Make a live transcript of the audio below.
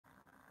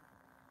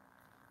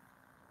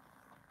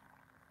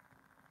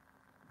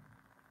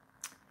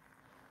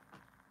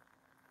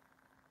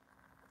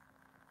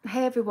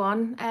Hey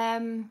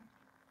everyone,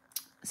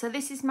 so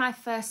this is my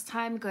first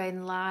time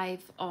going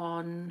live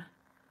on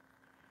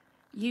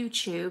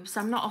YouTube,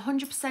 so I'm not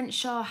 100%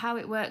 sure how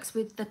it works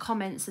with the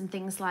comments and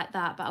things like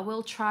that, but I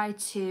will try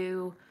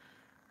to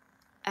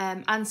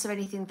answer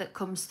anything that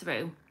comes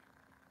through.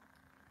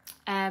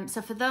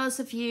 So for those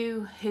of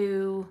you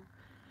who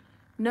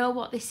know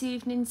what this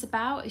evening's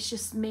about, it's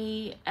just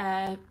me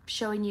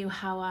showing you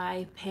how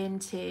I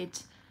painted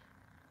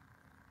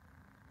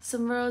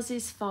some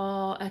roses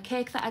for a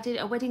cake that I did,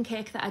 a wedding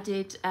cake that I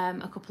did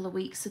a couple of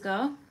weeks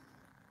ago.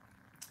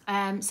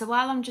 So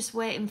while I'm just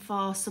waiting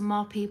for some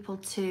more people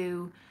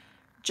to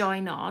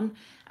join on,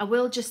 I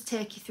will just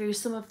take you through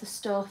some of the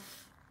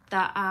stuff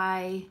that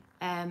I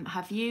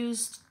have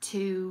used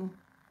to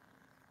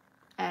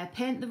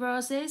paint the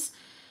roses.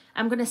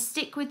 I'm going to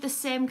stick with the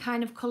same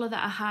kind of colour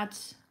that I had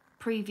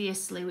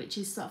previously, which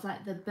is sort of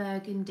like the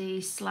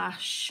burgundy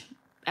slash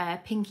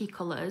pinky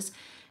colours,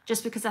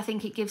 just because I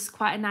think it gives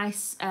quite a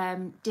nice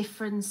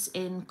difference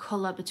in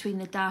colour between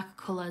the darker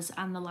colours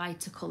and the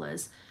lighter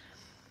colours.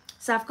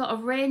 So I've got a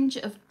range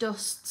of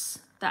dusts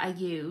that I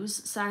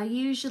use. So I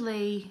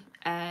usually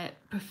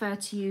prefer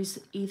to use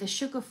either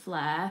sugar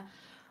flare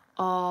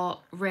or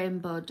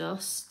rainbow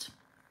dust.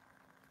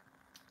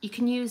 You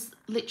can use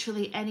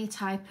literally any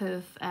type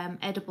of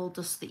edible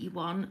dust that you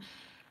want.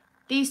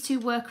 These two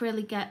work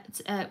really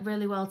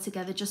well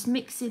together, just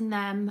mixing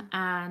them,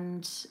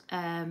 and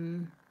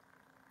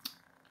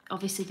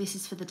obviously this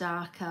is for the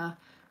darker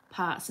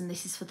parts and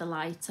this is for the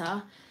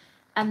lighter.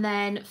 And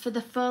then for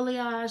the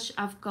foliage,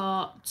 I've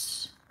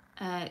got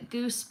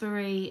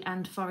gooseberry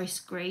and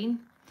forest green.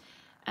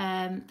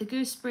 The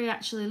gooseberry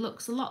actually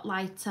looks a lot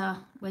lighter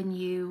when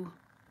you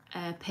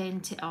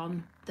paint it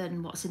on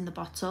than what's in the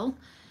bottle.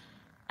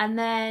 And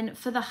then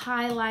for the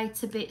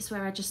highlighter bits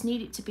where I just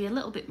need it to be a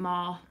little bit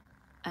more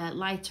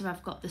lighter,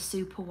 I've got the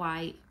super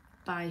white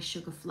by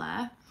Sugar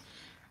Flare.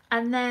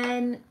 And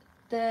then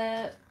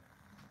the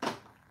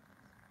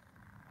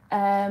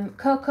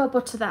cocoa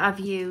butter that I've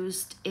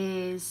used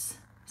is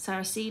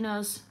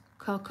Saraceno's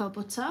cocoa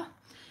butter.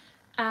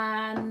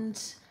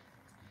 And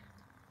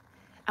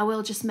I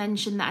will just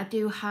mention that I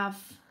do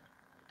have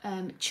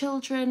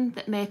children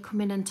that may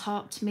come in and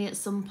talk to me at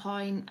some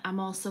point. I'm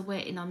also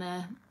waiting on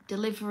a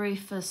delivery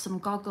for some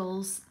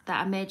goggles that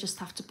I may just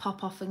have to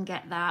pop off and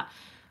get that.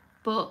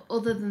 But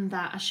other than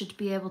that, I should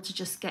be able to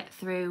just get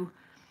through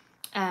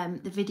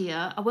the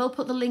video. I will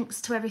put the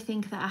links to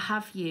everything that I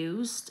have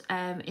used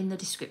in the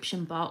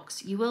description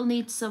box. You will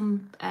need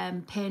some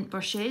paint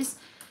brushes.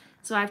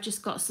 So I've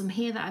just got some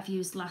here that I've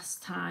used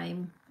last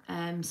time.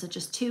 So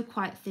just two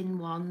quite thin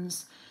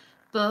ones.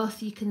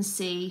 Both you can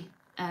see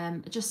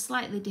just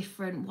slightly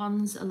different.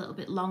 One's a little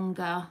bit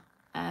longer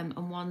and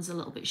one's a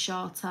little bit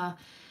shorter.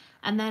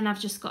 And then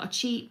I've just got a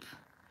cheap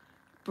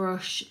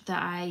brush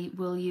that I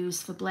will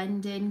use for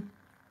blending.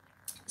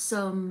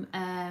 Some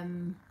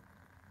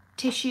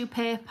tissue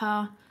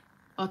paper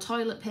or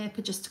toilet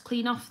paper just to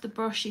clean off the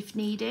brush if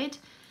needed.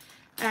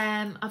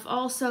 I've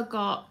also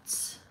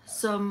got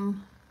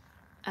some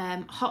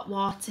hot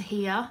water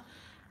here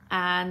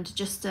and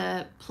just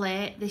a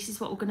plate. This is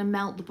what we're going to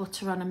melt the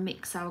butter on and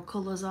mix our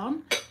colours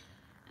on.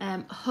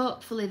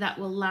 Hopefully that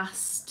will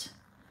last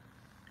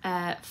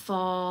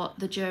for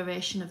the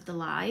duration of the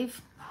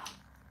live.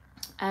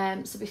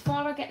 So before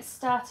I get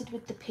started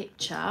with the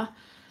picture,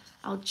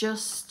 I'll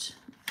just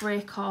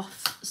break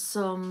off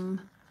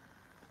some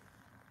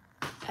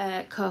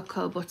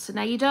cocoa butter.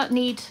 Now you don't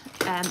need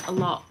a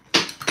lot.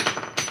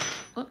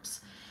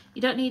 Oops.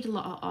 You don't need a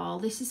lot at all.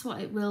 This is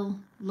what it will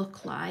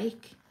look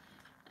like.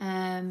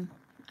 And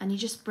you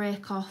just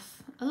break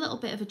off a little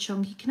bit of a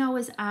chunk. You can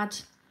always add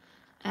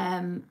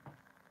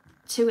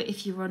to it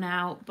if you run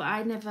out, but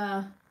I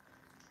never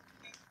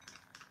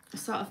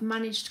sort of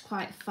managed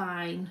quite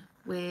fine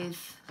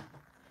with,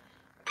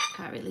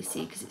 can't really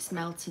see because it's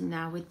melting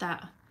now, with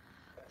that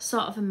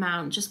sort of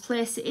amount. Just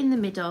place it in the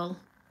middle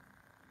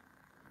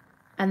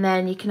and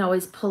then you can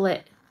always pull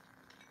it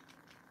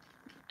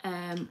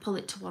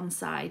to one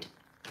side.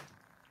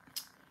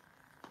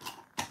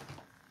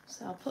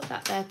 So I'll put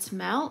that there to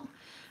melt.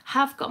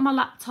 Have got my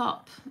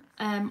laptop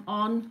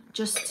on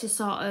just to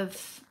sort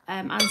of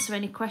answer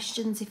any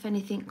questions if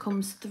anything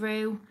comes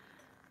through.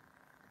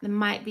 There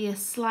might be a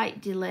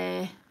slight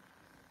delay.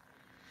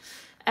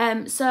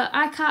 So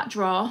I can't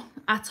draw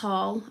at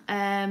all.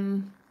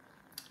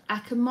 I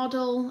can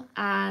model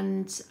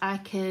and I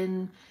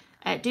can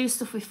do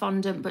stuff with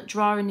fondant, but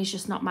drawing is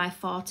just not my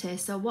forte.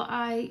 So what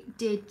I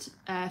did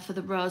for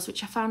the rose,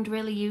 which I found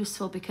really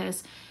useful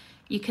because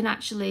you can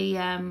actually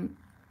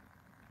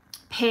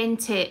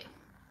paint it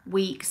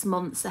weeks,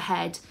 months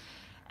ahead,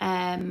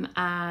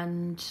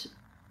 and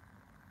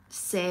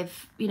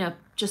save, you know,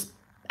 just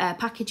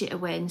package it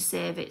away and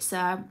save it. So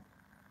I've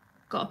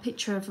got a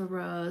picture of a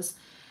rose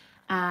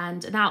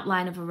and an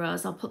outline of a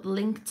rose. I'll put the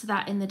link to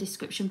that in the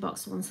description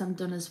box once I'm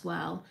done as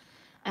well.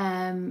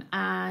 And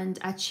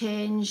I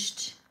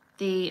changed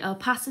the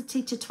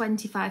opacity to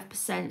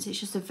 25%, so it's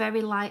just a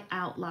very light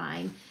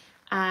outline,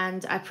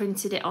 and I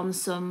printed it on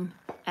some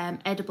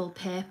edible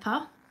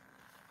paper.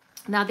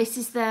 Now this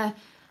is the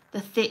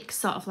thick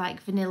sort of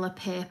like vanilla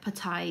paper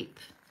type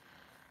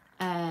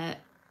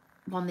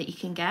one that you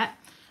can get.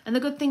 And the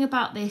good thing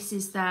about this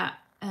is that,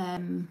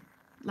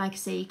 like I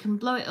say, you can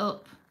blow it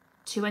up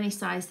to any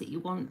size that you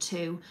want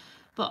to,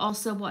 but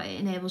also what it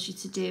enables you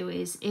to do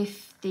is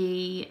if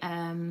the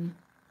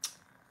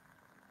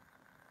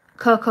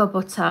cocoa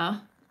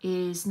butter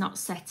is not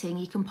setting,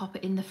 you can pop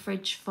it in the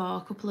fridge for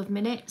a couple of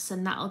minutes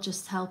and that'll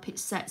just help it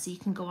set so you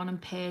can go on and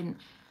paint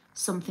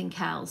something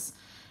else.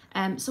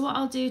 So what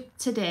I'll do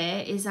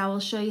today is I will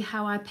show you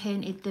how I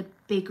painted the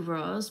big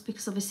rose,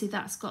 because obviously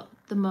that's got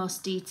the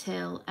most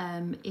detail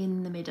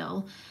in the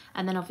middle,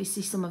 and then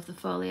obviously some of the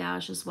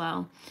foliage as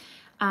well.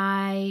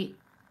 I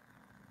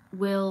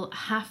will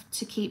have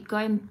to keep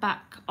going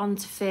back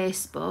onto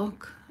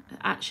Facebook.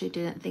 I actually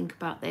didn't think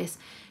about this,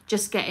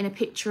 just getting a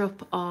picture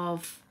up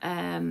of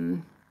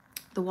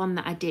the one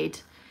that I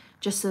did,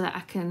 just so that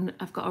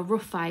I've got a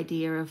rough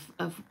idea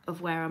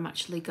of where I'm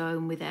actually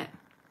going with it.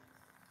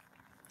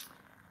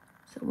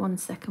 So 1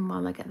 second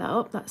while I get that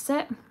up, that's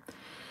it.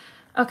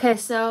 Okay,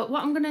 so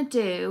what I'm gonna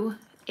do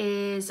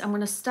is I'm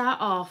gonna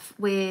start off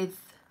with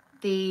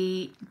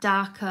the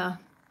darker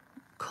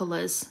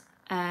colours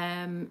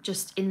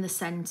just in the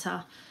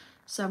centre.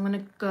 So I'm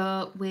gonna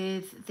go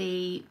with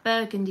the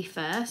burgundy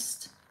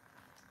first.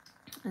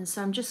 And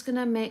so I'm just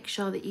gonna make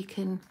sure that you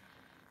can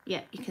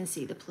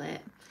see the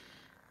plate.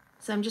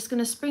 So I'm just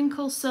gonna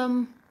sprinkle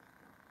some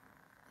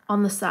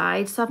on the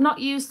side. So I've not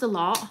used a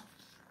lot.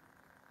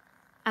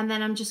 And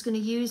then I'm just going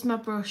to use my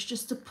brush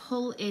just to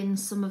pull in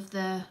some of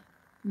the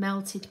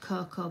melted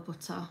cocoa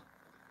butter.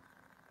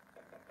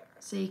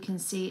 So you can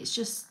see it's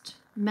just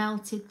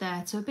melted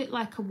there to a bit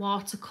like a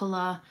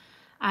watercolour,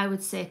 I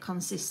would say,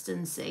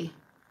 consistency.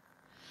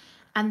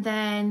 And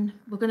then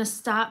we're going to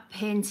start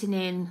painting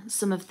in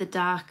some of the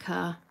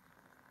darker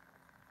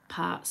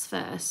parts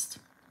first.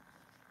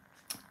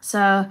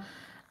 So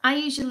I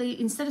usually,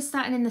 instead of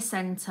starting in the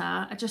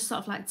centre, I just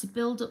sort of like to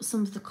build up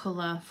some of the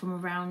colour from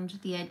around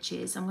the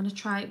edges. I'm going to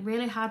try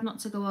really hard not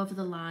to go over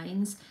the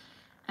lines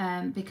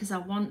because I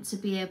want to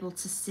be able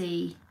to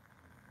see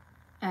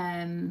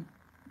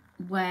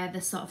where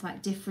the sort of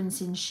like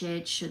difference in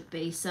shade should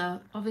be.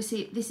 So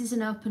obviously this is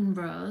an open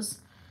rose,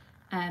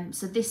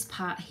 so this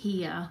part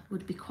here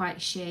would be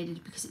quite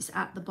shaded because it's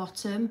at the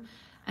bottom,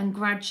 and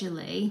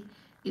gradually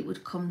it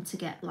would come to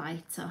get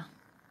lighter.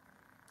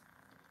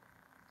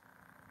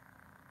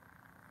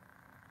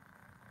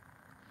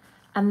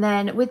 And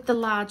then with the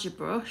larger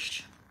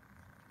brush,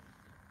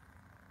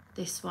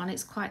 this one,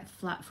 it's quite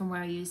flat from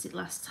where I used it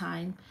last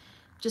time,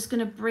 just going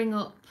to bring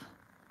up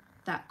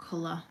that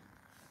colour.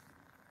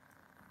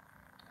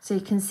 So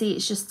you can see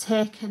it's just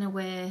taken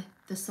away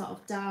the sort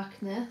of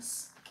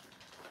darkness.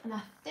 And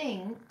I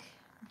think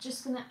I'm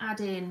just going to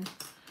add in,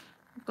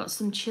 I've got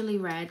some chili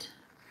red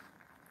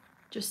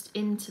just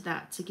into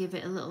that to give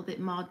it a little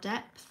bit more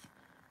depth.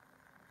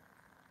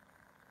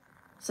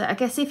 So I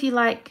guess if you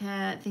like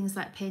things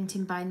like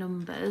painting by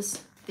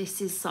numbers, this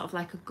is sort of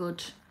like a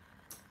good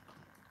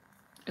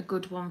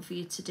one for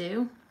you to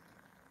do.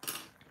 So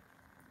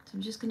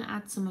I'm just going to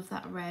add some of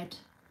that red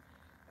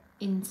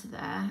into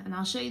there, and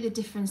I'll show you the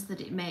difference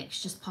that it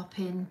makes just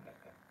popping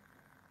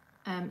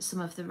some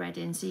of the red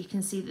in, so you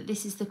can see that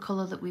this is the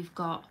colour that we've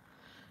got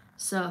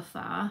so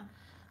far.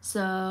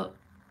 So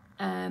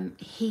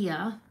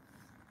here,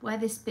 where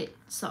this bit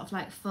sort of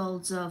like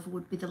folds over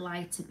would be the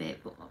lighter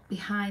bit, but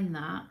behind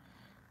that,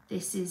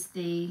 this is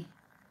the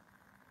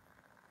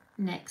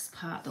next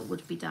part that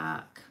would be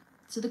dark.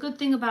 So the good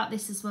thing about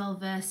this as well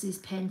versus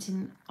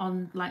painting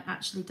on like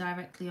actually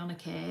directly on a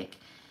cake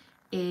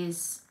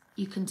is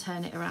you can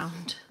turn it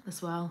around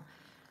as well,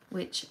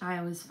 which I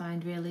always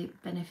find really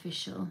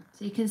beneficial.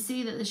 So you can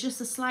see that there's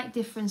just a slight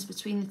difference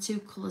between the two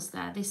colours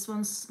there. This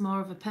one's more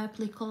of a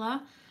purpley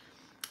colour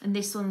and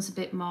this one's a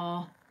bit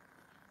more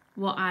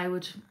what I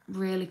would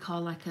really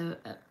call like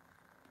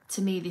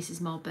to me this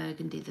is more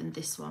burgundy than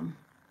this one.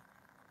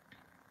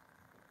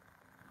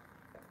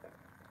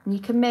 And you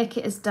can make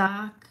it as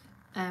dark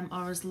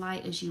or as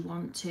light as you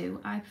want to.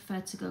 I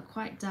prefer to go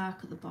quite dark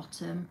at the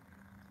bottom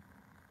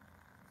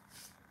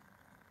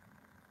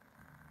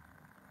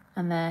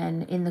and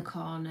then in the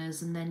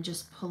corners, and then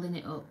just pulling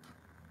it up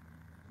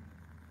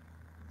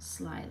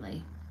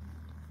slightly.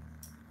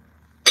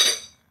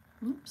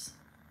 Oops.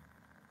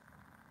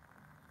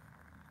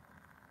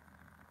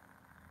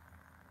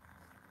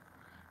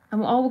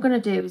 And all we're going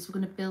to do is we're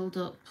going to build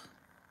up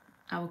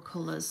our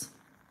colours.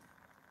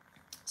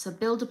 So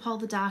build up all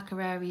the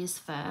darker areas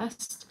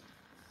first.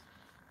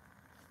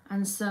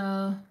 And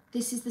so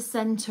this is the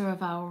centre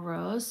of our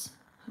rose.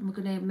 And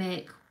we're going to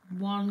make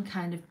one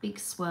kind of big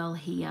swirl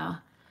here.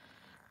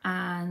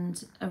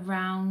 And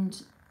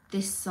around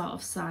this sort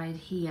of side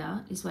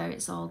here is where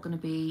it's all going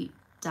to be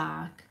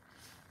dark.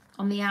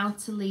 On the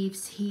outer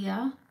leaves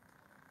here,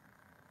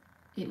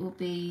 it will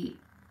be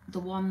the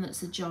one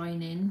that's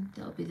adjoining,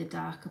 that'll be the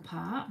darker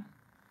part.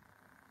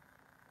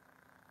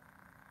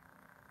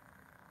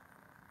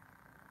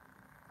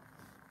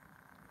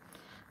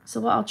 So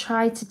what I'll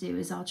try to do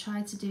is I'll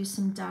try to do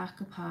some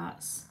darker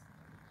parts.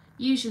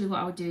 Usually what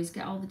I would do is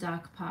get all the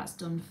darker parts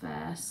done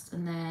first,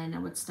 and then I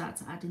would start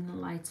to add in the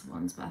lighter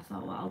ones. But I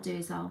thought what I'll do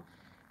is I'll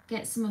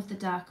get some of the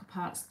darker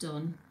parts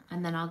done,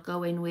 and then I'll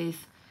go in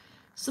with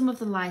some of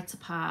the lighter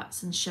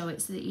parts and show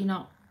it, so that you're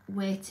not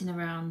waiting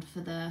around for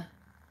the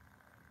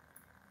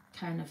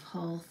kind of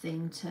whole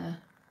thing to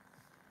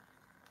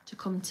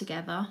come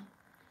together.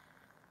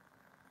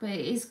 But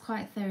it is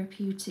quite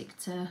therapeutic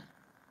to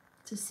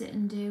sit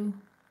and do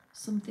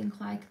something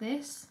like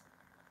this.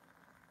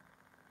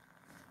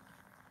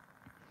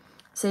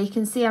 So you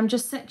can see I'm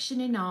just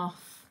sectioning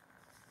off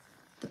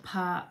the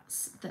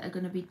parts that are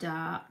going to be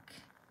dark,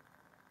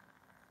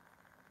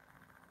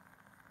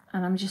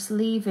 and I'm just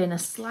leaving a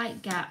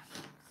slight gap.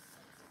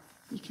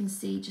 You can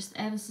see just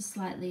ever so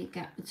slightly a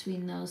gap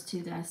between those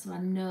two there, so I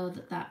know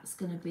that that's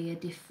going to be a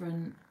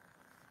different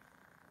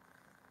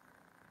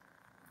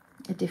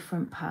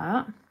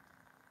part.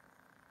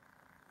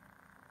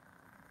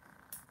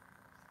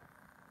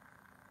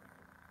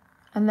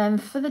 And then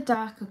for the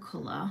darker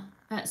colour,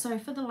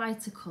 for the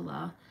lighter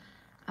colour,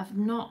 I've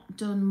not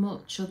done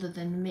much other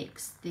than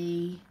mix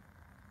the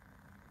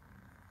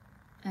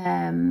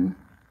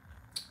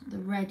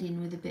red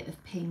in with a bit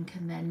of pink,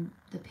 and then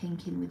the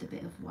pink in with a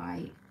bit of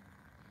white.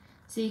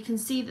 So you can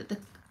see that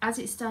as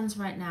it stands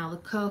right now, the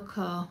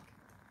cocoa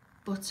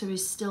butter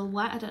is still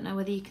wet. I don't know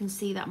whether you can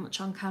see that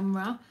much on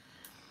camera.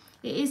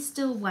 It is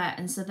still wet,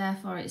 and so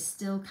therefore it's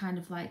still kind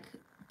of like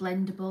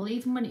blendable.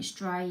 Even when it's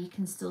dry, you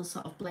can still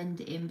sort of blend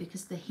it in,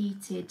 because the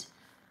heated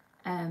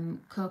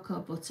cocoa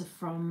butter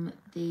from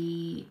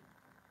the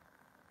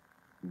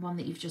one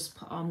that you've just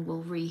put on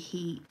will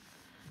reheat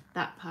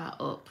that part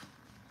up.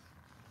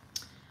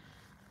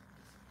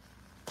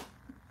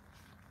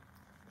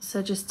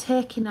 So just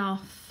taking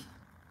off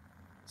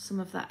some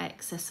of that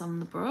excess on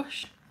the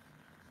brush,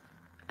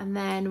 and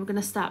then we're going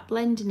to start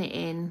blending it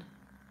in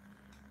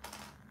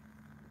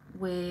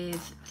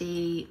with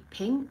the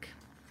pink.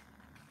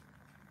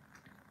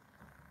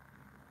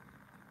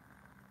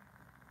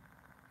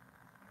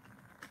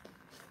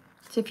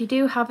 So if you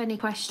do have any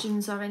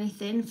questions or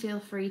anything, feel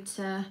free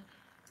to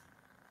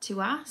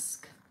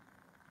ask.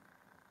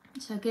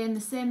 So again, the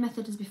same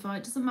method as before.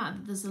 It doesn't matter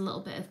that there's a little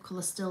bit of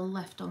colour still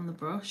left on the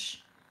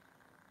brush.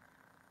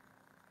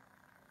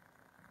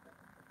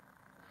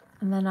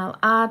 And then I'll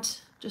add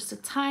just a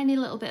tiny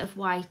little bit of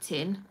white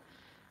in.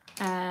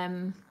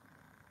 And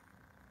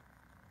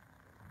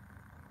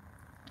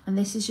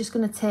this is just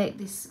going to take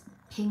this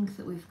pink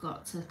that we've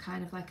got to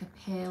kind of like a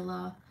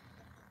paler,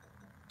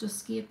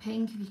 duskier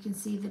pink, if you can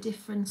see the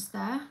difference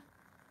there.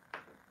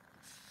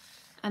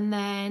 And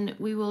then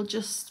we will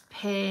just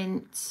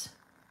paint.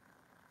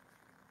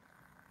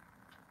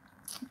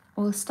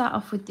 We'll start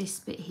off with this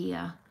bit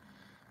here.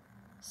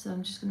 So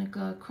I'm just going to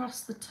go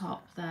across the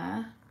top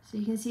there. So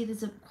you can see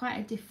there's quite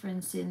a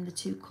difference in the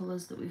two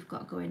colours that we've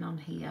got going on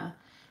here.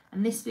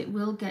 And this bit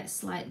will get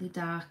slightly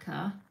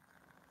darker.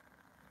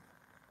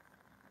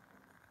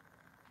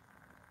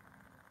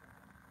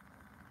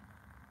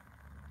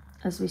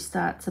 As we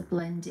start to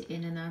blend it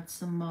in and add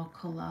some more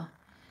colour.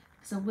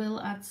 Because I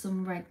will add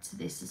some red to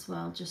this as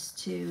well, just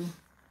to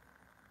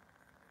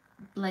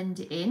blend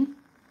it in.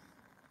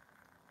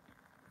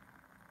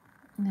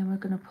 And then we're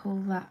going to pull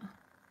that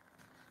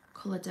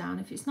colour down.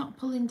 If it's not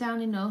pulling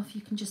down enough,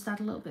 you can just add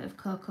a little bit of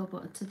cocoa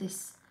butter to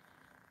this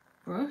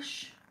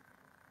brush.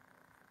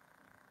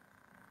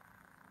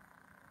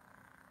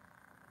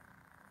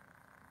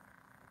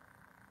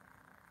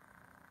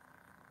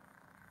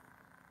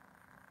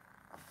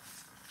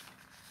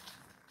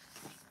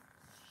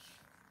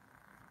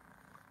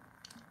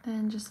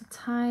 Then just a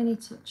tiny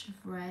touch of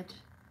red.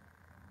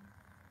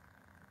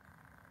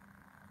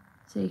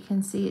 So you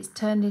can see it's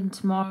turned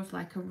into more of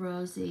like a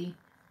rosy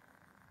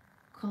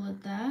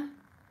coloured there.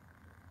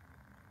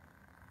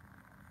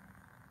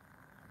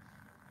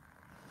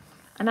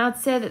 And I'd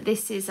say that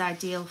this is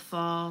ideal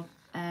for,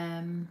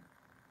 it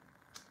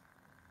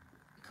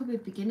could be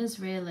beginners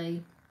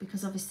really,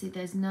 because obviously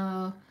there's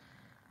no,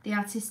 the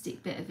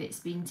artistic bit of it's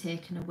been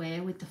taken away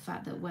with the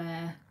fact that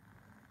we're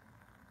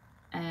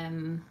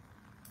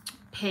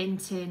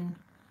painting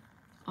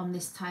on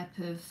this type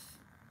of,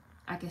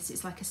 I guess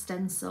it's like a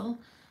stencil.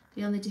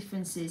 The only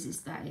difference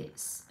is that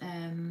it's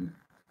a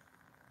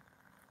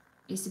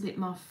bit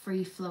more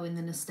free flowing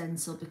than a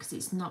stencil, because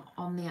it's not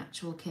on the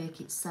actual cake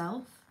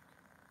itself.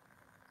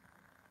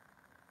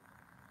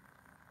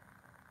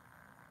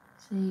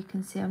 So you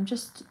can see I'm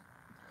just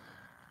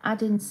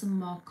adding some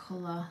more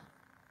colour,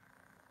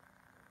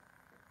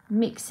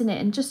 mixing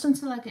it, and just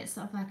until I get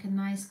sort of like a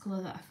nice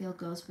colour that I feel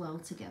goes well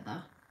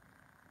together,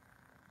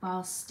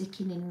 while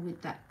sticking in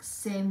with that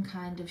same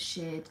kind of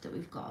shade that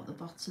we've got at the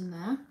bottom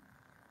there.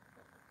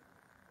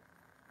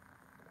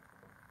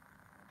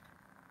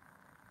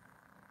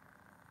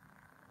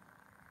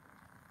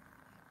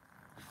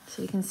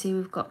 So you can see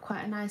we've got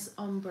quite a nice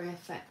ombre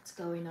effect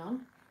going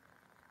on.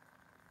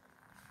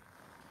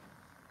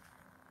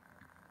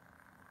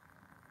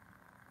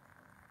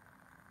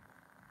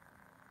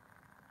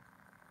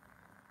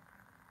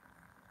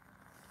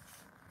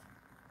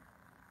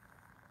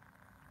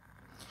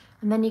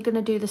 And then you're going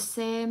to do the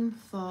same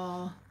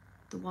for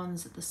the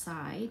ones at the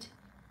side.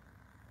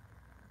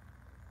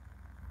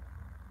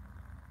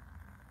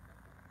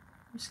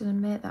 I'm just going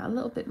to make that a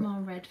little bit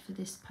more red for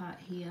this part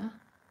here.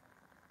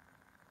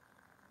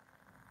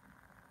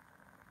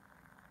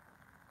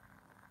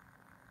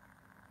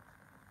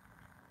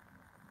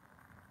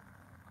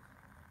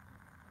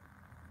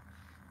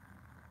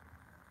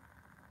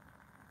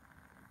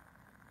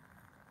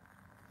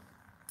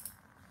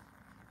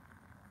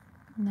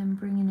 And then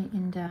bringing it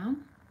in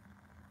down.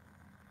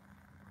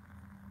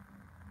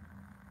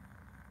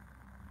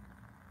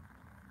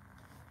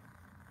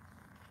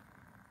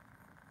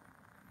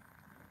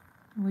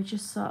 And we're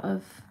just sort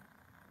of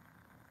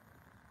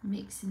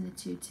mixing the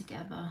two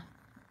together.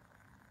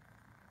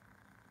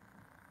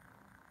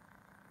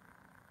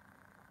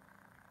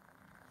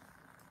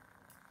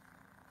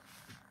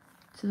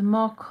 So the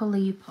more colour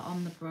you put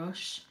on the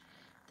brush,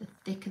 the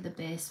thicker the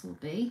base will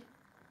be.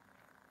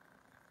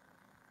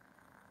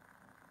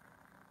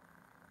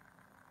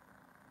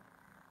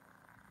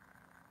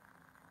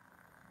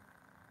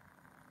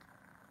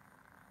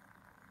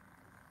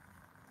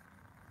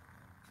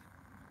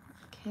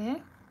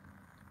 Okay,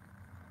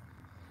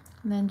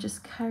 and then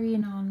just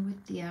carrying on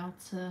with the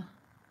outer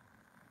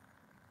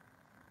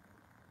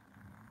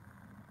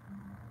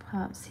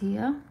parts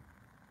here.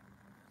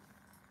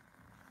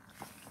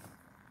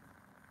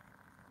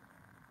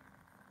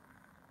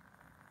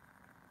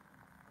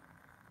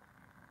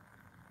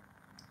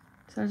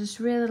 So I just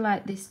really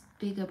like this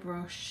bigger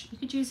brush. You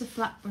could use a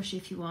flat brush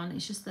if you want.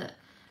 It's just that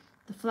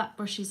the flat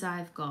brushes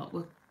I've got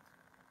were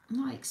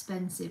not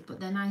expensive, but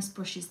they're nice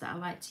brushes that I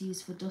like to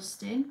use for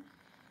dusting.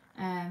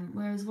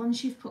 Whereas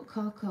once you've put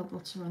cocoa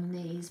butter on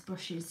these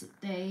brushes,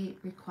 they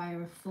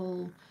require a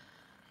full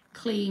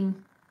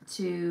clean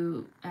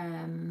to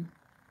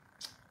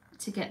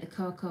get the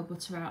cocoa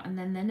butter out, and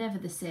then they're never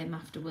the same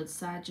afterwards.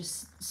 So I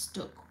just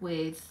stuck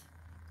with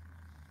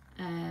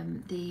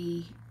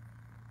the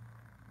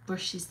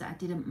brushes that I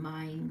didn't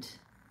mind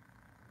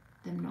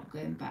them not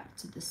going back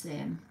to the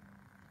same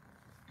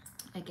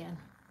again.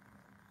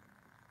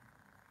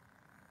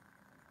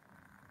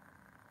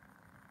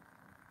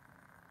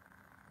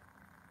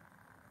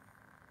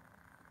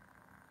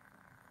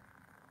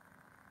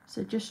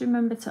 So just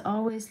remember to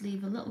always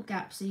leave a little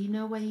gap so you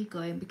know where you're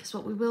going, because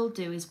what we will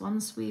do is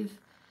once we've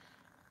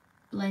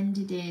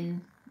blended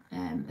in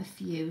a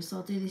few, so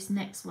I'll do this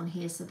next one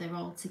here so they're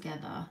all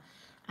together,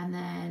 and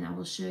then I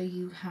will show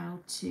you how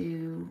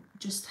to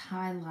just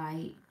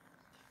highlight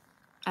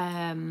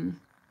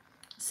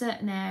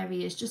certain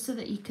areas just so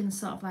that you can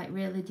sort of like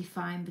really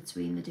define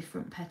between the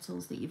different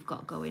petals that you've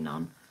got going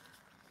on.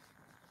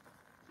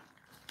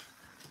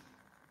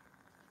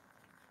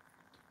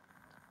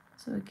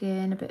 So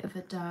again, a bit of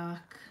a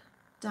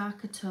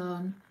darker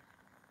tone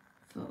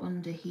for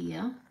under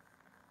here.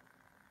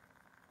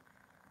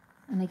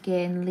 And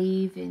again,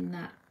 leaving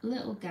that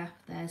little gap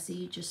there so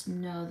you just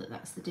know that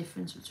that's the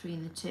difference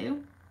between the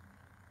two.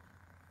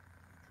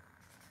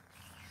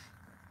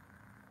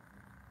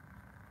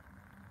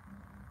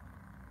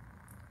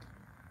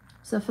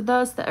 So for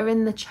those that are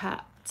in the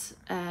chat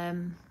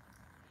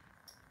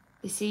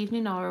this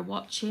evening or are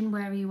watching,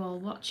 where are you all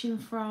watching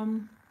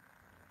from?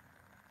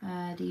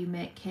 Do you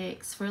make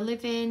cakes for a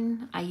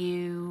living? Are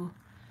you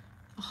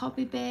a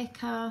hobby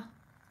baker?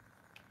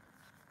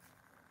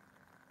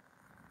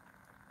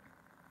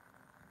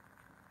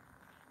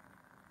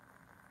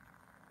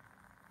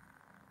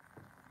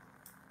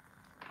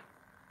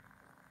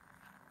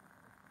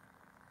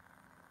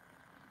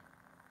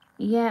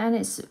 Yeah, and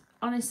it's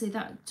honestly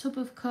that tub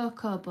of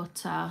cocoa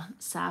butter,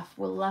 Saf,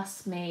 will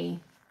last me,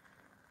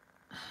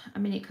 I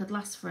mean, it could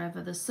last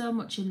forever. There's so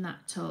much in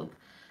that tub.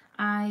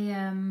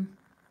 I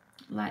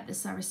like the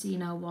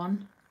Saraceno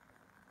one.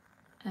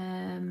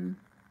 I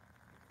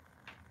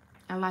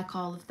like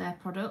all of their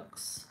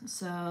products,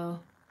 so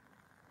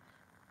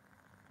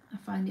I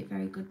find it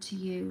very good to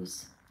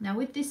use. Now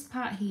with this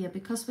part here,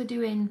 because we're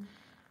doing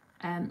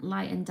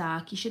light and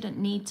dark, you shouldn't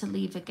need to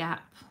leave a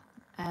gap,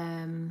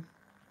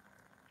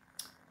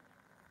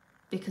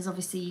 because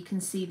obviously you can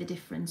see the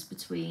difference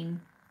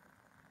between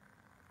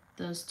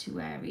those two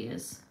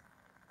areas.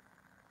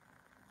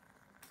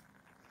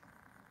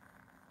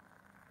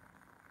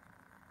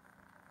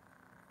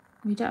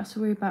 We don't have to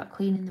worry about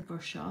cleaning the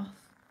brush off,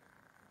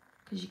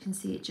 because you can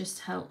see it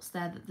just helps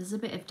there that there's a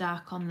bit of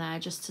dark on there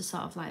just to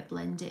sort of like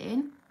blend it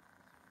in.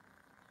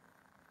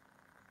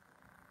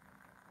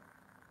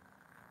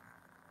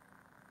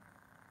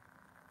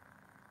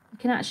 You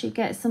can actually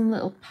get some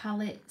little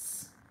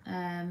palettes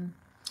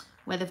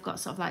where they've got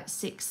sort of like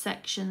 6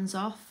 sections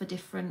off for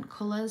different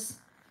colours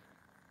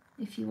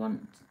if you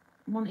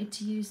wanted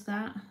to use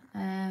that.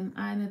 I'm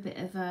a bit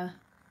of a,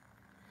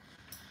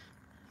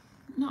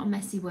 not a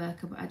messy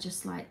worker, but I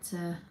just like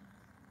to,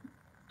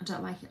 I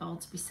don't like it all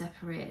to be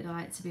separated. I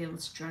like to be able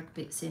to drag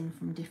bits in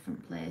from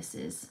different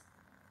places.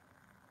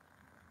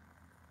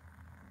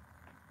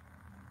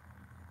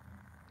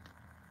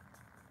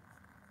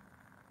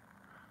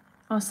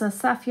 Oh, so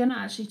Saf, you're not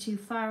actually too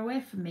far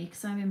away from me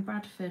because I'm in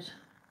Bradford.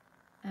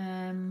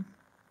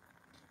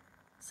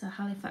 So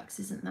Halifax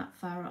isn't that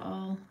far at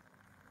all.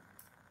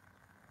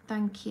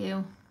 Thank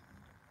you.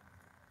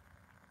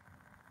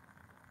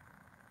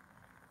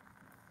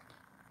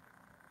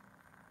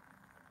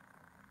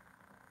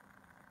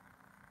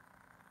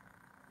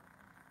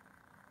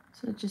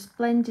 So just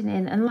blending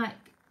in, and like,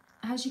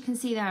 as you can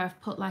see there, I've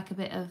put like a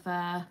bit of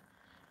a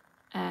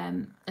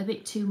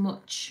bit too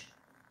much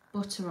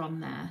butter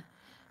on there.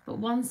 But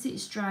once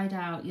it's dried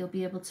out, you'll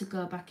be able to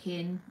go back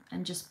in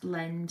and just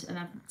blend, and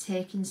I'm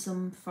taking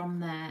some from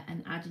there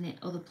and adding it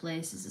other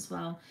places as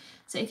well.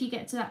 So if you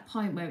get to that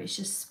point where it's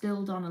just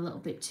spilled on a little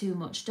bit too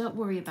much, don't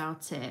worry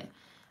about it,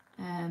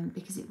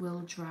 because it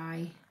will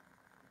dry.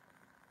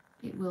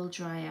 It will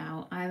dry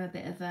out. I'm a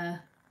bit of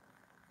a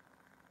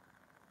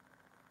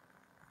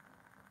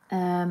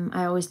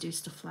I always do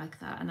stuff like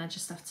that, and I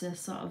just have to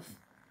sort of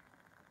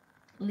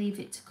leave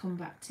it to come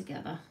back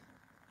together.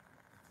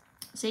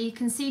 So you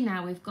can see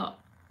now we've got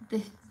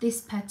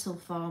this petal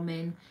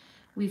forming,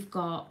 we've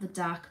got the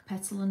dark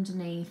petal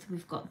underneath,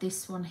 we've got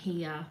this one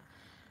here.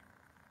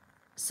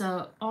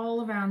 So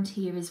all around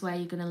here is where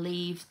you're going to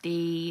leave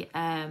the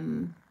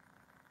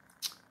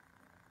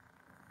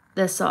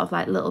sort of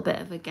like little bit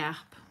of a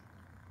gap.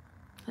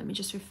 Let me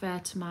just refer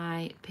to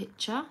my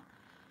picture.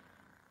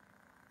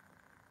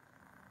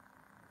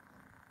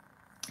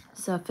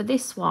 So for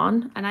this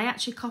one, and I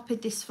actually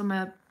copied this from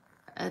an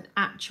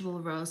actual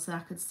rose so I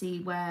could see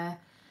where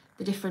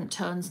the different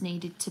tones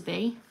needed to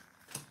be.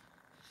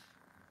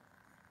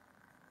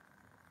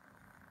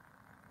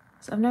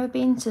 So I've never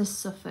been to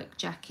Suffolk,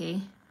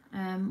 Jackie.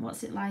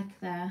 What's it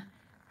like there?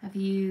 Have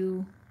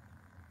you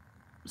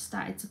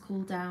started to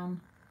cool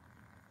down?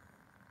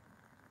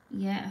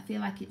 Yeah, I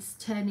feel like it's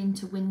turning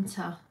to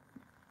winter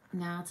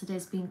now.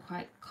 Today's been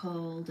quite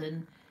cold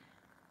and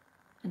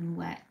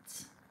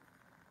wet.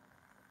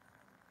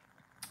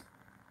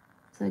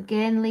 So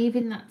again,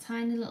 leaving that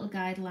tiny little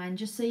guideline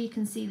just so you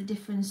can see the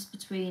difference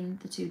between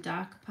the two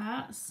darker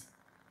parts.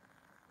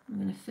 I'm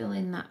going to fill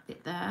in that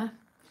bit there.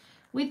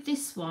 With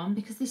this one,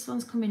 because this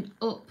one's coming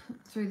up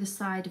through the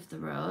side of the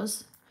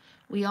rose,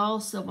 we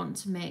also want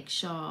to make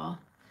sure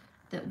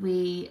that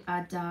we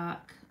are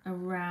dark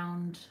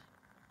around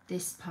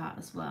this part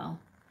as well,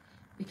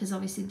 because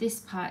obviously this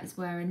part is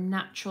where a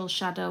natural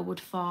shadow would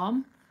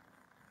form.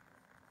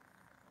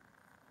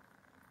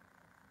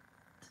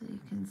 So you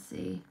can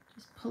see,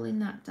 just pulling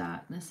that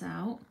darkness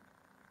out.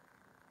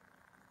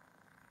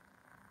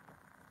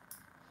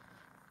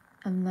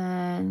 And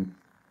then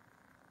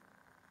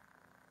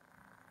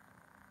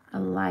a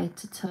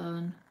lighter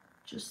tone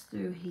just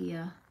through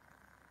here.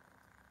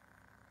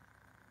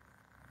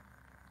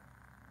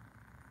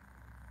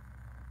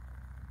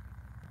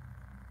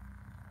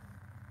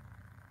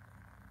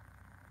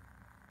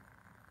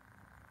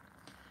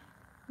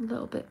 A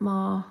little bit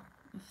more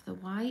of the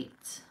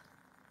white,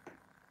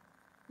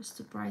 just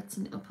to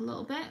brighten it up a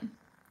little bit.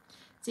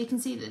 So you can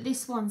see that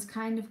this one's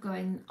kind of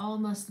going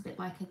almost a bit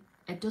like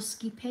a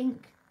dusky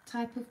pink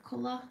type of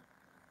colour.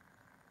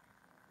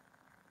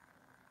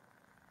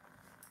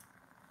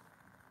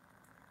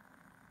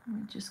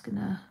 I'm just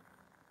gonna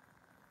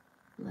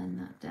blend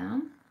that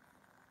down.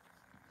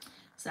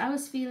 So I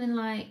was feeling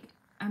like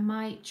I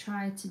might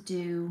try to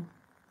do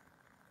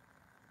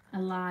a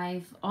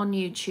live on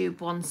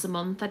YouTube once a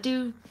month. I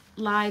do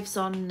lives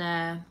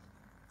on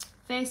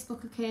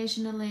Facebook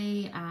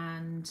occasionally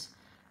and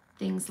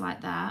things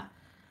like that.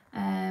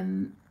 But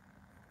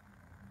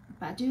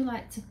I do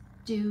like to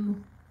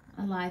do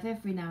a live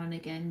every now and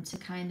again to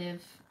kind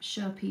of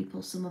show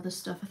people some other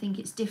stuff. I think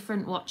it's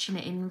different watching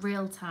it in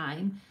real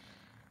time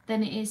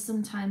than it is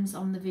sometimes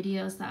on the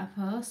videos that I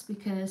post,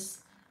 because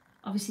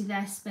obviously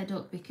they're sped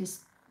up because,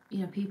 you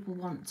know, people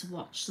want to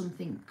watch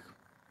something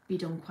be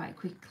done quite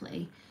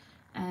quickly.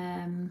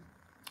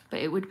 But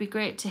it would be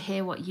great to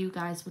hear what you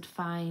guys would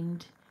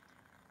find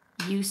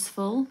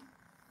useful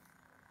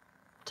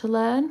to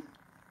learn.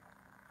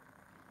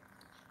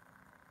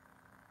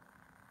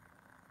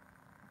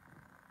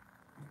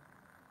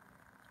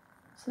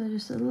 So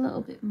just a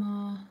little bit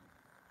more,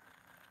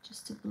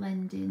 just to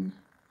blend in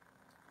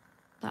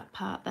that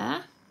part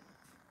there.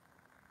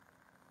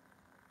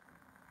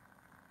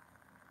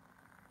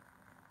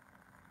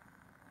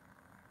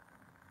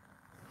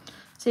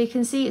 So you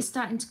can see it's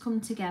starting to come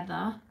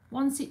together.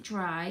 Once it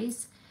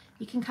dries,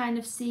 you can kind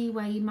of see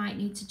where you might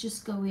need to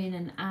just go in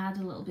and add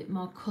a little bit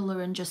more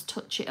colour and just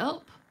touch it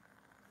up.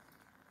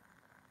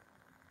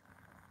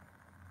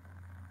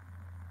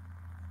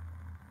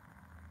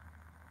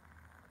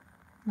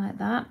 Like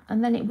that,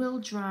 and then it will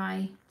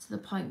dry to the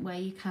point where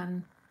you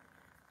can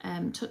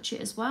touch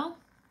it as well.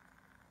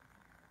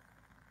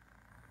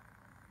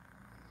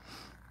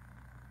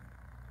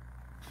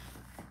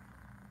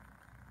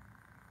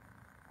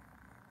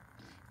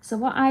 So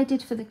what I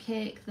did for the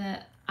cake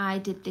that I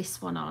did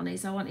this one on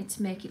is I wanted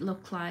to make it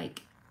look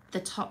like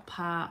the top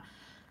part,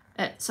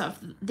 sort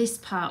of this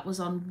part was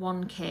on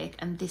one cake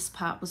and this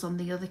part was on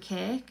the other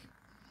cake.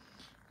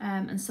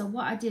 And so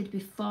what I did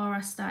before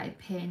I started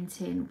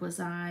painting was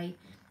I,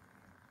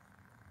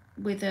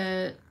 with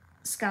a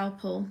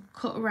scalpel,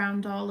 cut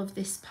around all of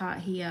this part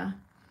here,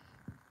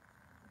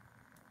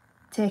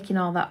 taking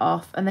all that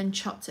off and then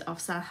chopped it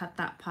off. So I had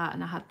that part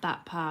and I had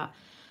that part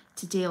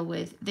to deal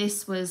with.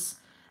 This was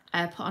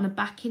put on a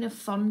backing of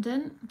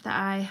fondant that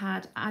I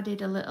had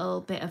added a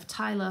little bit of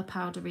Tylo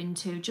powder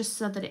into, just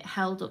so that it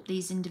held up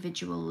these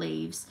individual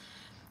leaves.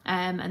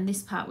 And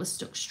this part was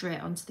stuck straight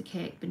onto the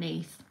cake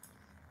beneath.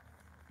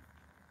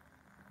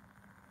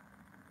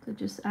 So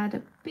just add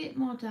a bit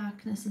more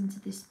darkness into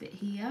this bit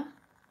here.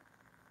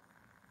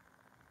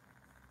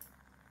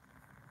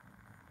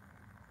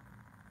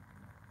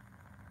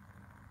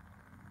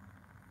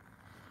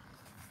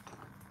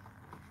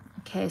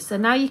 Okay, so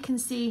now you can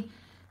see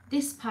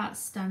this part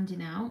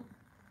standing out.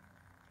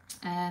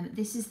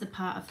 This is the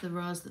part of the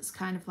rose that's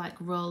kind of like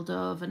rolled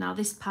over. Now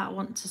this part I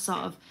want to sort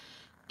of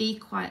be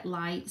quite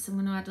light, so I'm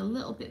going to add a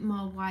little bit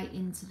more white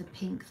into the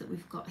pink that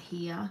we've got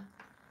here,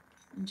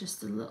 and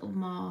just a little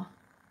more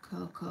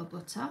cocoa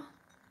butter.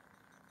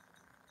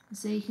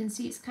 So you can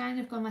see it's kind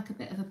of gone like a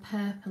bit of a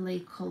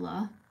purpley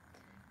colour.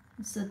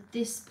 So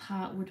this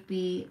part would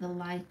be the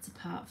lighter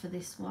part for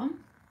this one.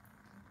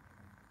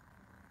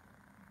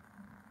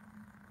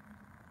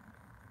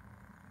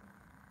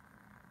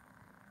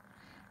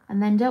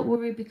 And then don't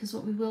worry, because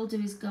what we will do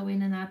is go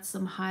in and add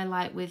some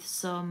highlight with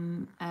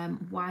some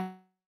white.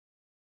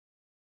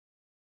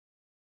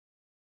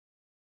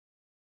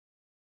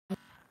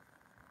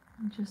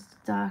 And just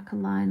a darker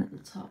line at the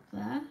top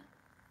there.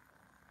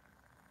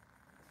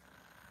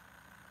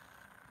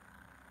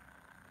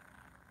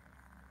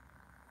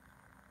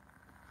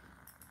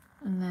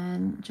 And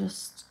then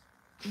just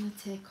going to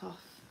take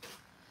off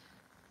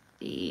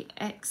the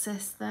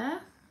excess there.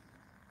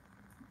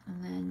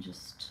 And then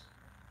just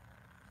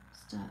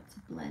start to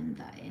blend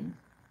that in.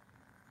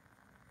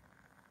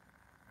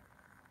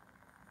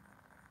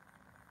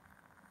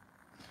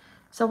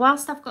 So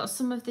whilst I've got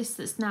some of this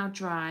that's now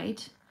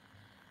dried,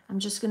 I'm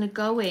just going to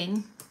go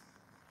in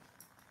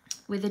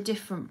with a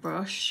different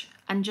brush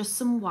and just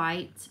some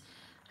white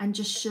and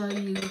just show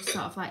you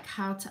sort of like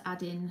how to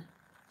add in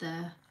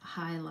the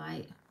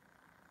highlight.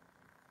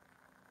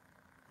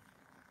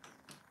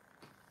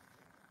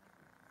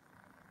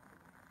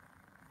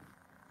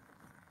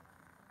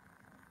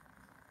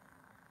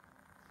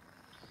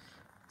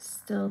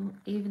 Still,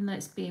 even though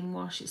it's being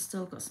washed, it's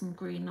still got some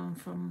green on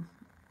from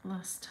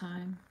last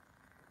time.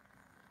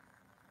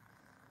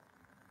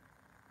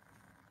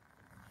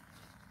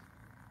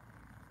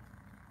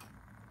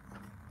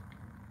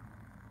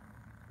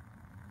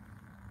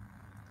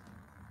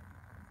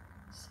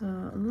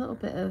 So a little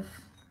bit of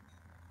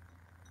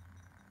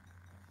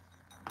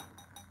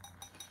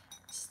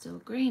still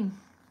green.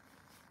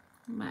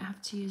 I might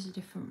have to use a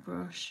different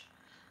brush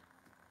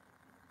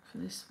for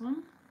this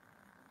one.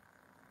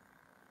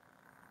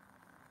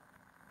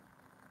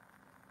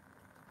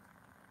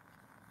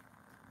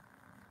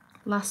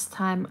 Last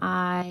time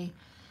I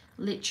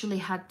literally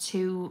had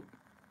two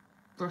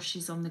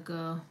brushes on the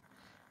go,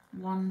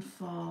 one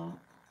for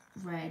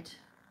red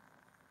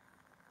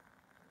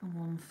and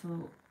one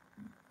for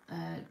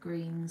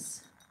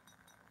greens.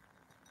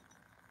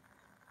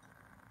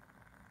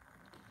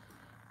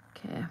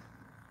 Okay,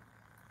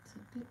 so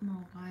a bit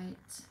more white.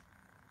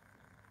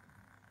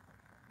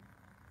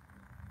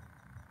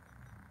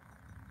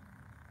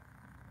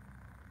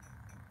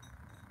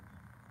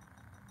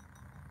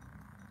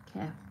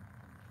 Okay,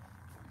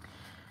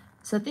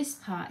 so this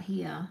part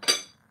here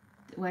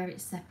where it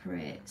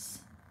separates,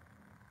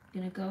 I'm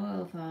going to go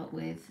over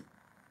with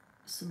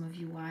some of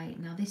your white.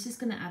 Now this is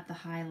going to add the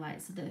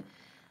highlight. So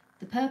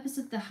the purpose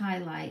of the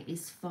highlight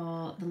is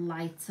for the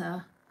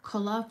lighter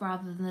colour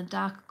rather than the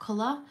darker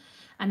colour,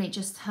 and it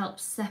just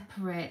helps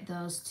separate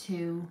those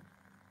two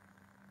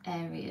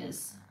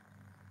areas.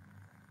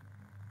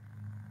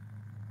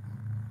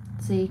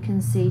 So you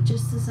can see,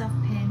 just as I've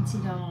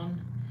painted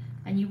on,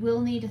 and you will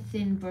need a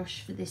thin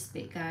brush for this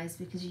bit, guys,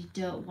 because you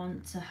don't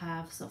want to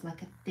have sort of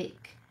like a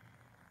thick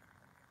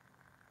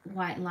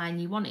white line.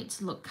 You want it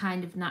to look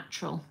kind of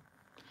natural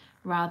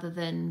rather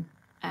than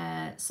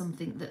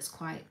something that's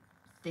quite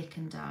thick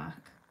and dark.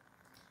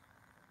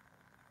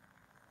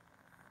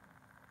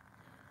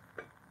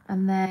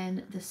 And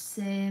then the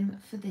same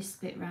for this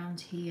bit round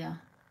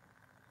here.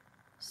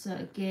 So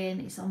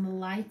again, it's on the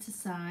lighter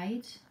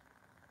side.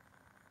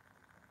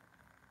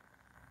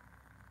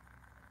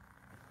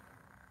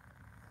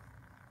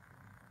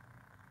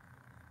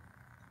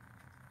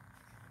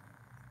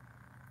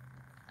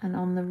 And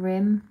on the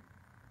rim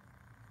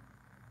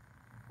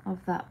of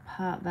that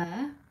part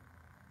there.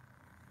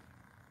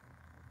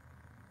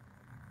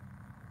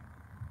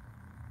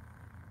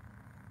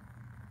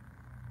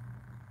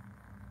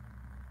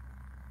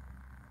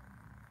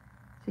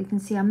 So you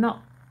can see I'm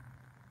not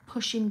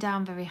pushing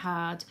down very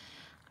hard.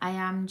 I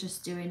am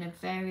just doing a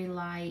very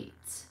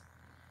light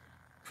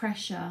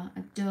pressure.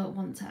 I don't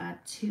want to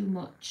add too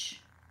much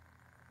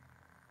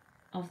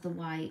of the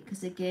white,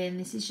 because again,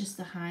 this is just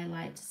a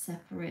highlight to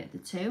separate the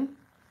two.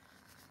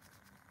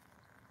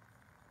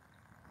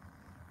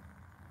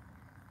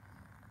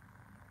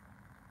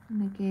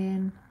 And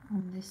again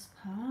on this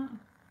part.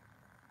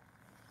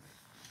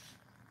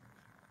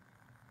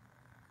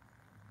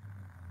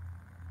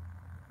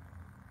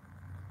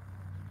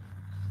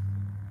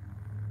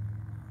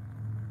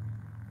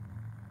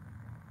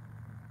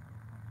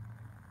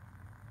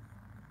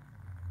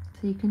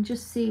 So you can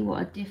just see what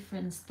a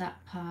difference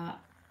that part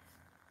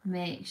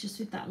makes, just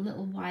with that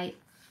little white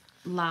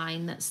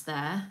line that's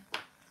there.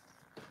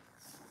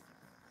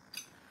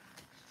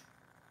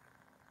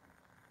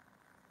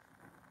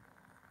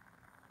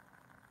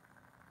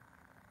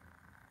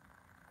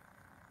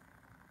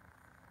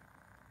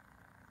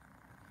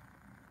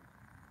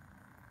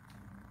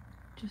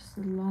 Just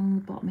along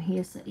the bottom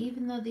here. So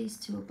even though these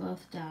two are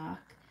both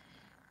dark,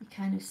 you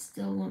kind of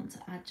still want to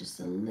add just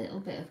a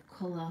little bit of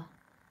colour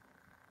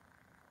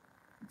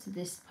to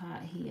this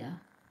part here.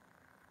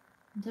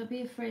 And don't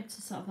be afraid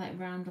to sort of like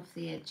round off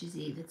the edges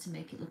either to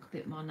make it look a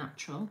bit more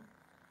natural.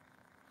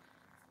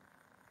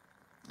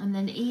 And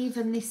then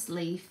even this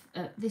leaf,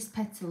 this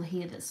petal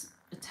here that's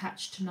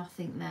attached to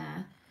nothing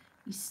there,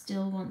 you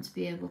still want to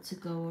be able to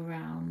go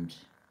around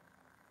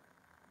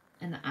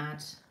and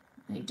add.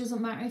 It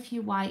doesn't matter if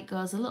your white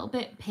goes a little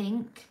bit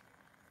pink,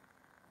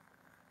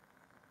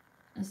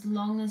 as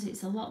long as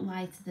it's a lot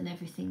lighter than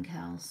everything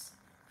else.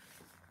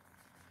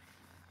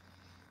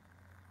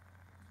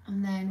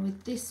 And then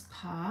with this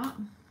part,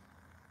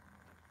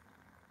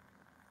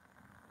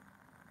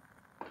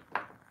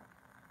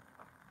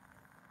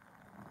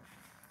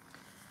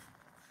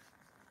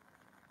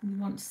 we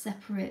want to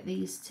separate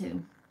these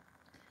two.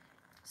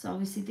 So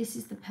obviously this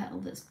is the petal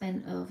that's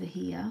bent over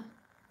here.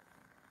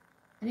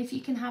 And if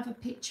you can have a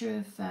picture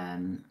of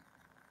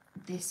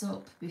this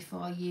up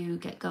before you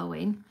get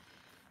going,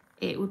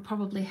 it would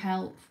probably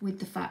help with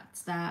the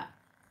fact that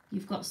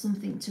you've got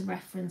something to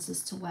reference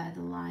as to where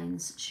the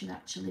lines should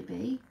actually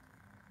be.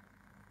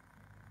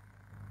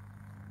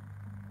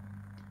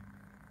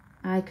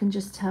 I can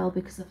just tell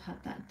because I've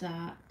had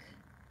that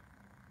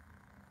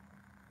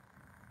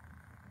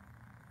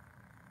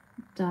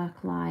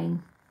dark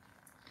line.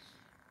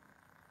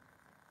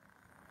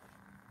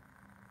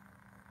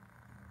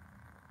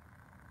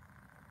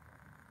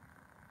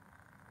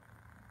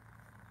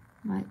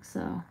 Like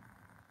so.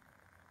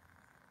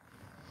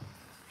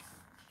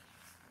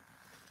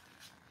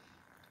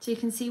 So you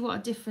can see what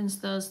a difference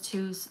those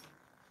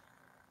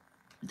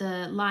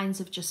the lines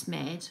have just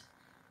made.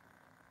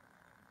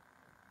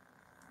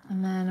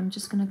 And then I'm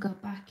just going to go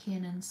back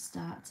in and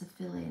start to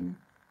fill in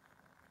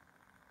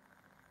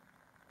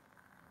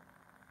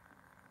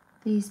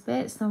these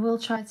bits. And I will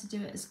try to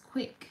do it as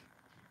quick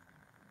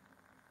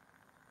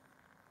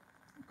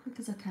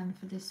as I can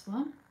for this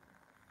one.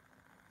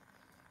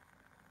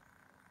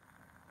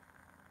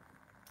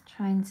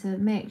 Trying to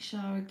make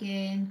sure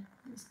again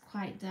it's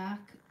quite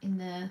dark in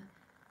the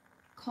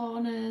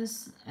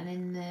corners and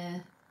in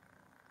the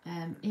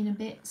inner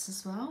bits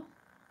as well.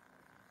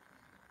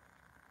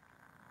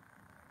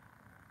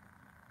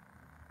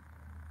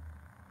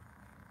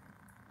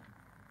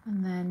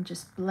 And then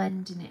just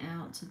blending it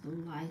out to the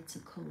lighter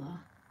colour.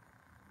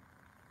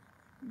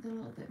 A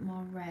little bit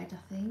more red,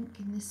 I think,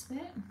 in this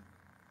bit.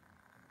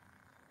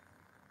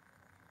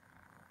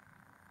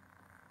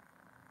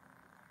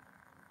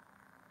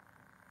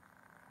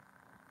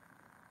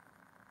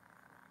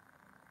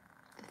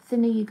 The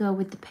thinner you go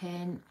with the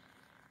paint,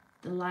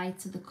 the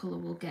lighter the colour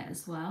will get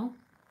as well.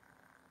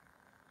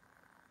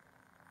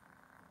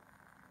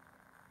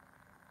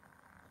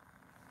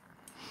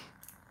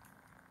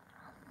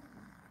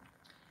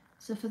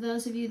 So for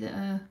those of you that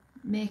are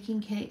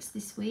making cakes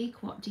this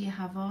week, what do you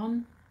have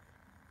on?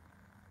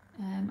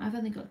 I've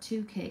only got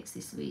 2 cakes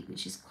this week,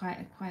 which is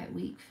quite a quiet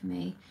week for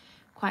me.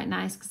 Quite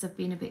nice because I've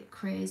been a bit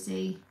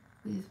crazy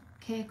with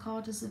cake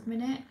orders at the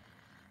minute.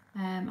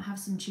 I have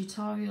some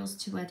tutorials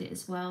to edit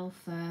as well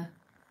for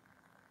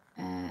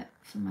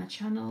my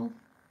channel.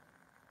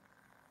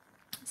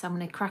 So I'm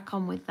going to crack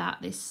on with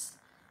that this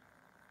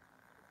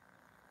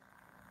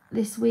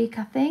week,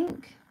 I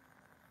think.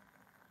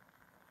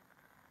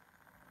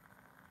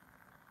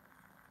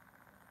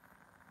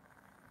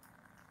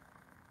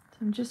 So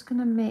I'm just going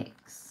to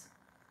mix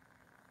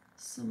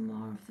some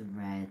more of the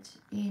red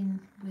in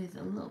with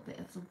a little bit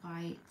of the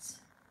white.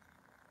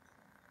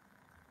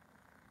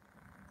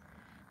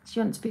 So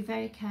you want to be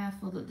very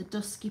careful that the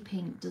dusky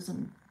pink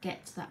doesn't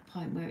get to that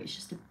point where it's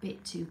just a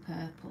bit too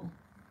purple.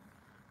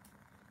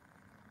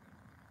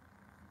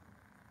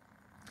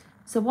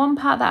 So one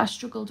part that I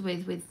struggled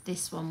with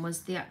this one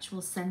was the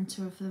actual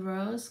centre of the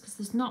rose, because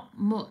there's not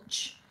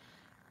much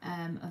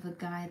of a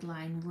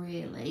guideline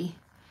really.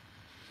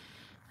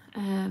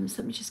 So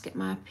let me just get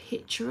my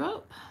picture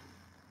up.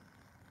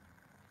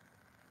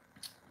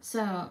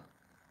 So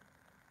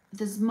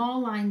there's more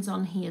lines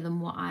on here than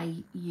what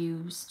I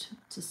used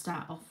to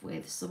start off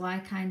with. So I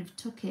kind of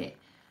took it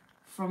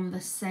from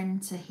the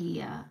centre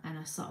here and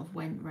I sort of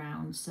went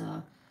round.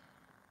 So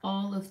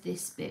all of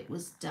this bit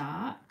was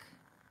dark.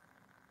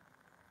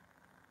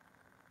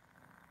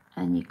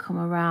 And you come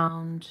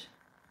around,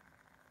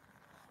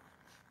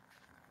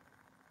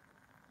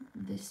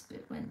 this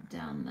bit went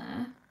down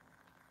there.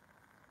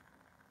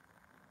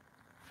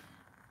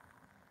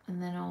 And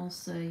then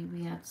also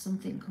we had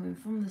something coming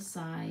from the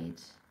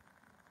side.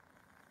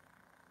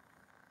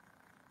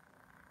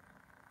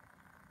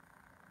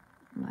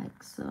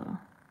 Like so.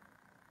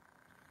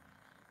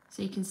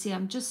 So you can see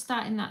I'm just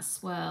starting that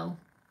swirl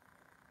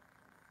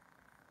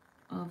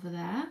over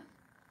there,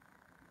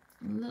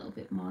 a little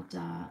bit more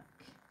dark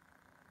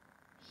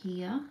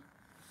here.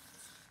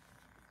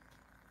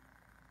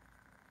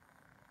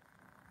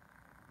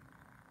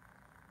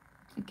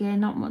 Again,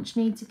 not much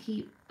need to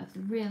keep a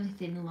really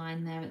thin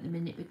line there at the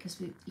minute, because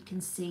you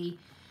can see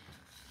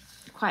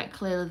quite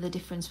clearly the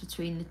difference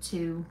between the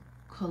two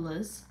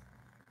colours.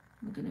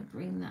 I'm going to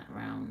bring that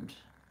round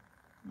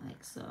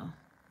like so.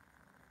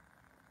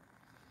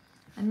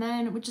 And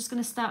then we're just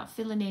going to start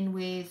filling in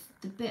with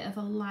the bit of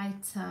a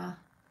lighter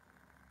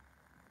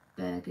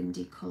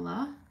burgundy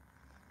colour.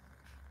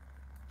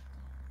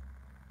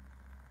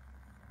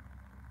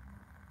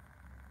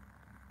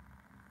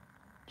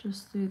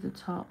 Just through the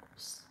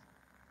tops.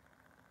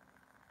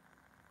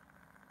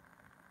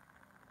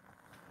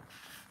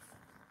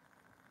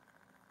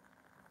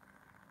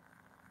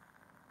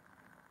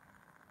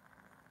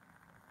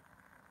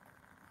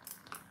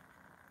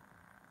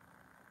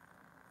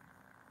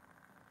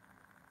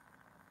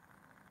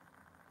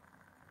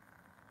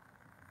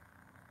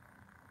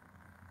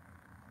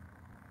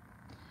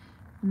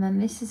 And then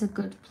this is a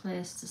good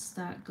place to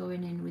start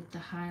going in with the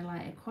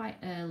highlighter quite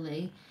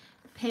early.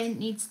 The paint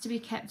needs to be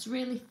kept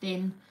really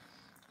thin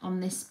on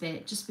this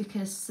bit, just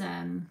because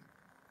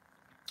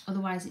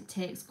otherwise it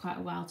takes quite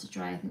a while to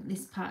dry. I think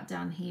this part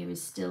down here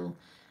is still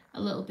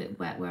a little bit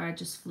wet, where I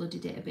just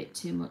flooded it a bit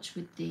too much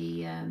with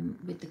the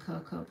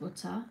cocoa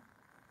butter.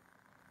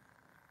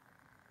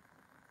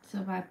 So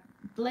by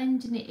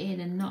blending it in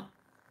and not,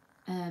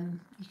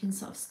 you can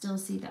sort of still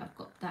see that I've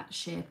got that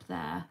shape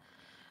there,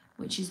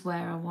 which is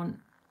where I want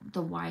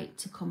the white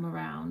to come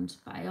around,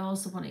 but I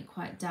also want it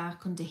quite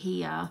dark under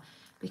here,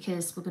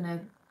 because we're going to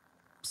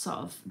sort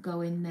of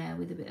go in there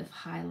with a bit of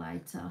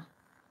highlighter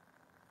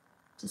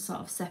to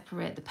sort of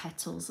separate the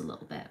petals a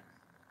little bit.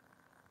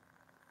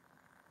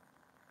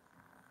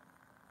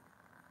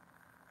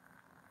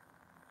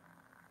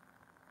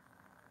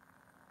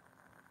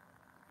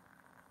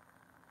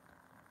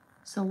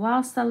 So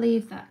whilst I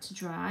leave that to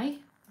dry,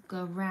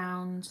 go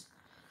round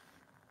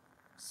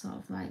sort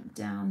of like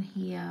down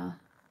here.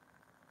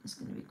 It's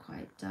going to be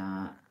quite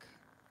dark.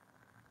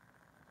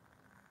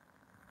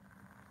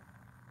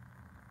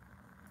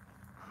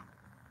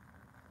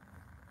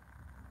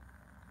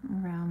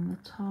 Around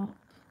the top.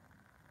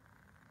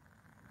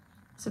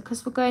 So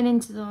because we're going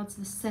into towards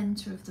the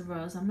centre of the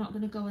rose, I'm not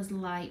going to go as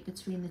light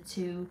between the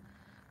two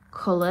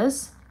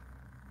colours.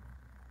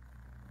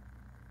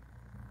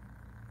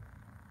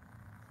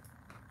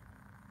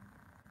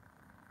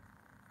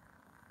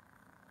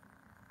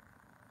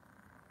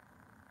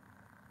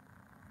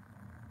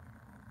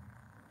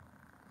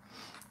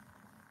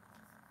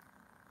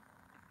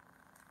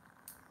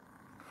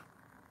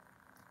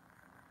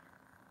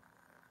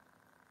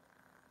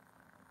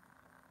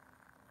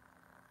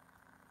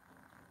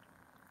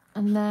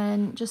 And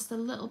then just a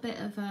little bit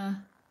of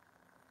a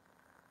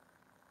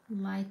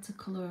lighter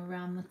colour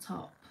around the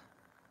top.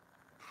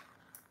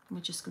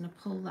 We're just going to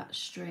pull that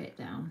straight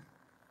down.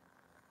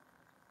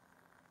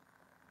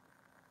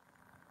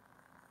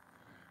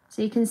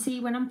 So you can see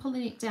when I'm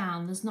pulling it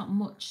down, there's not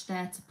much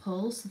there to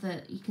pull, so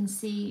that you can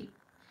see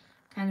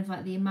kind of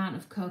like the amount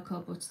of cocoa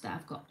butter that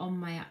I've got on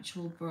my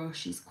actual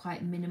brush is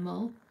quite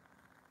minimal.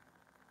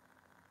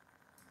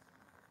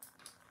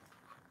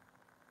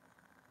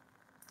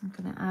 I'm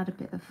going to add a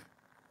bit of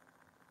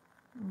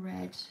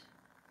red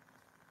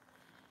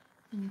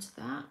into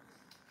that.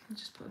 I'll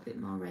just put a bit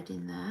more red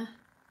in there.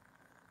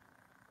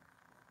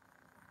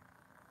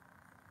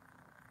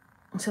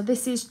 So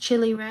this is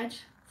Chili Red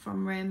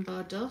from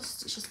Rainbow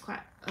Dust. It's just quite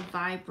a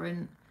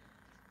vibrant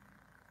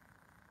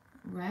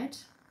red.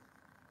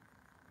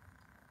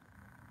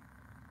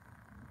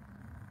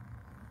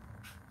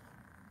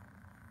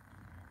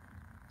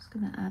 Just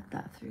going to add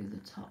that through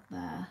the top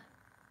there.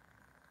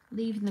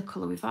 Leaving the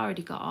colour we've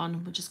already got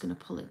on, we're just going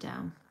to pull it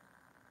down.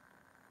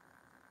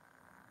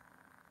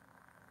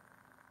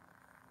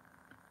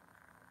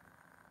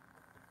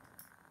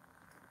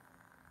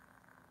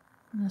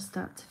 I'm going to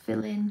start to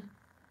fill in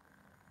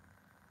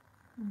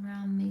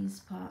around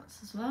these parts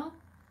as well.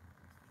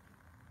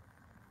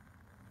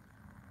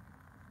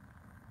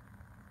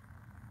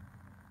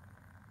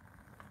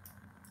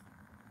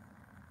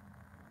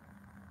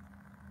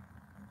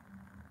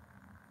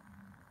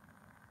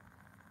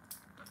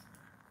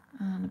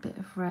 And a bit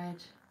of red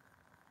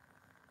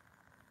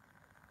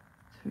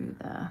through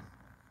there.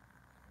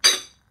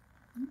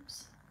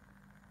 Oops.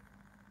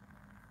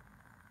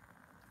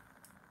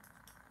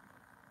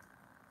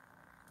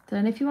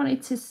 Then if you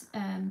wanted to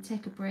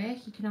take a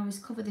break, you can always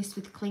cover this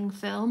with cling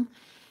film.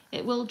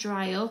 It will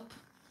dry up,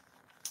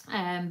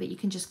 but you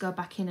can just go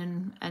back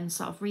in and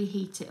sort of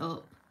reheat it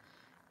up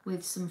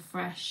with some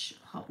fresh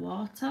hot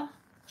water.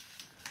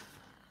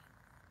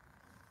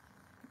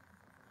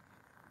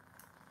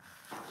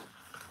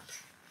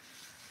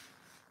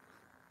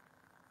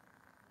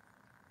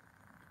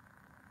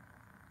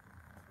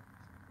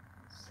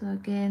 So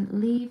again,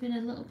 leaving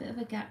a little bit of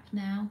a gap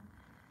now,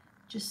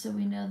 just so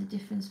we know the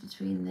difference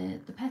between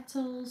the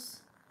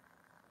petals.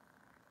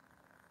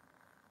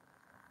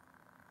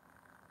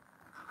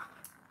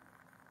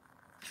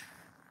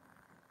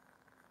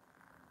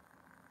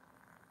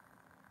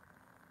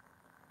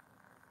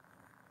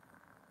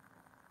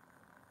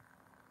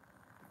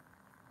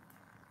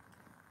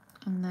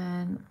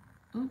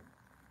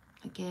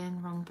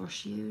 again, wrong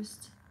brush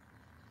used.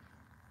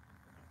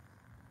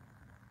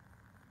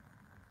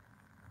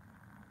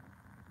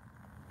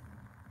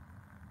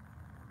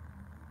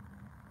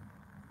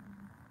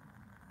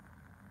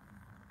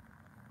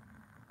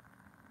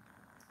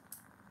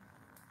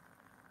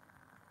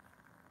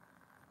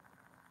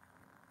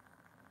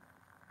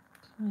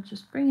 I'm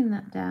just bringing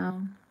that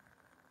down.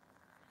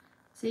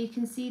 So you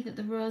can see that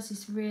the rose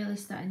is really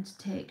starting to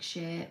take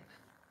shape.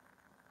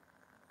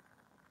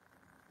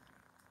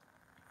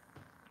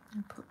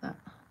 I'll put that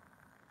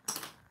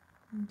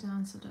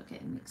down so I don't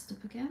get it mixed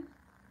up again.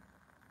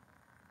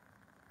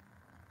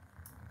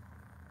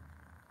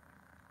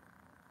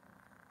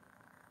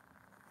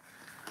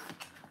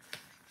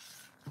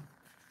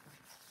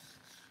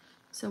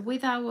 So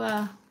with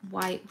our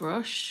white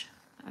brush,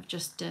 I've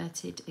just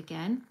dirtied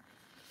again.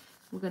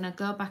 We're going to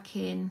go back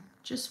in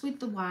just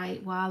with the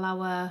white while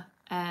our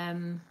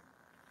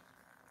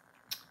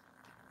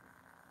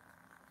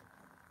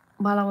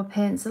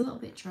paint's a little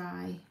bit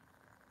dry.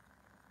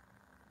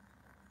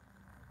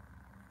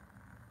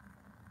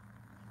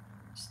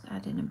 Just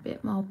adding a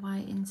bit more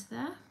white into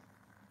there.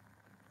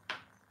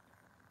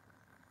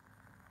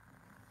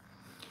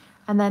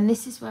 And then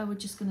this is where we're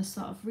just going to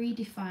sort of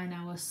redefine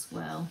our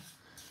swirl.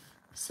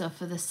 So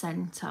for the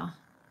centre,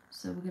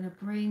 so we're going to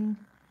bring,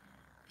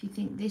 if you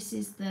think this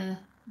is the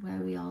where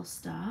we all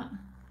start,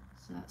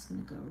 so that's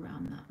going to go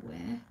around that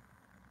way.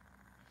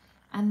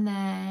 And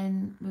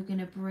then we're going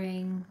to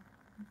bring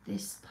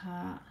this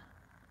part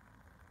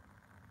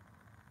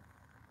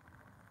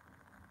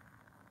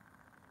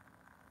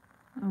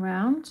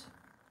around.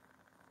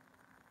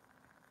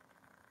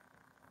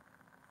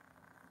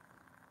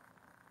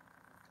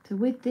 So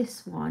with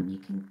this one, you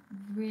can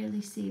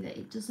really see that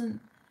it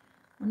doesn't,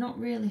 we're not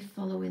really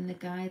following the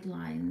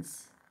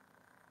guidelines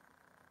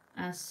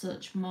as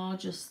such, more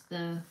just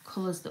the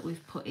colours that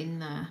we've put in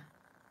there.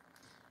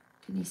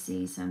 Can you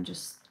see? So I'm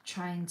just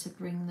trying to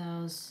bring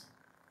those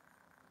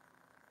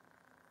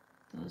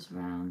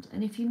round.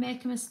 And if you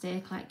make a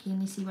mistake, like can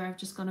you see where I've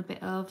just gone a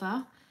bit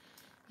over,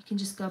 you can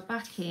just go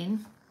back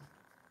in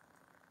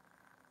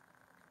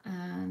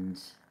and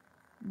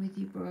with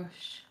your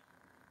brush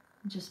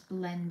just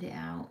blend it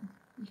out.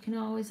 You can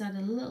always add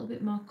a little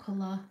bit more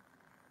colour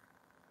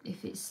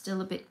if it's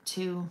still a bit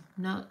too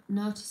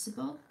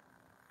noticeable.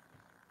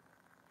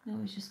 You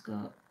always just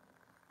go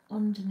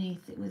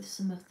underneath it with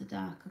some of the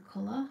darker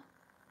colour.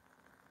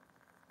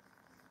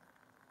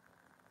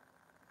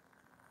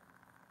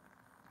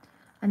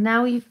 And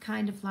now you've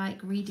kind of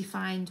like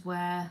redefined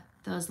where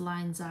those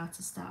lines are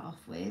to start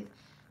off with.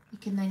 You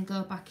can then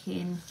go back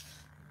in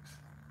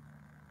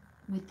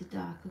with the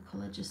darker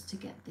colour just to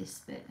get this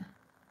bit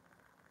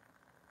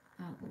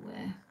out the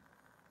way.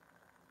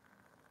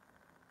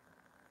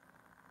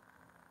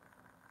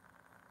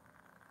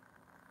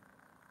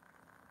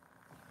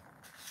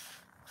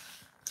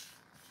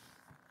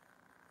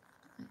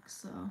 Like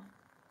so.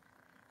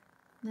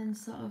 Then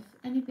sort of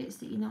any bits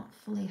that you're not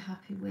fully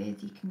happy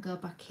with, you can go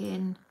back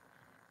in,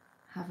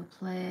 have a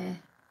play.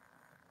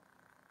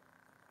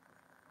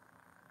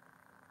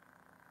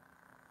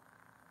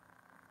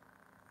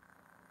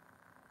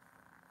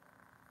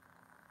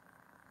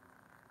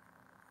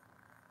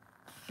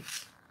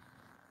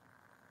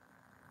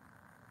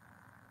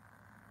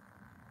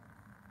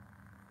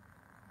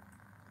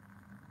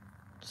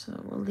 So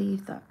we'll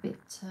leave that bit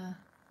to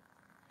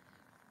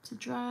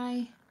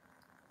dry.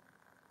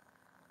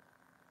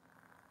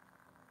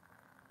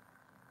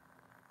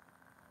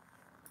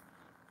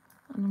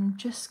 And I'm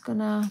just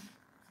gonna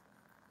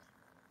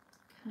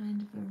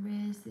kind of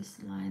erase this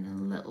line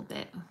a little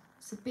bit.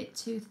 It's a bit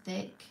too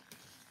thick.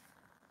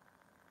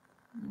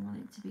 I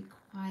want it to be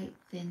quite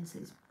thin so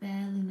it's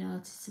barely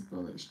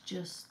noticeable. It's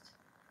just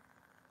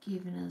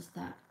giving us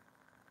that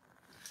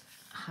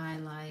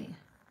highlight.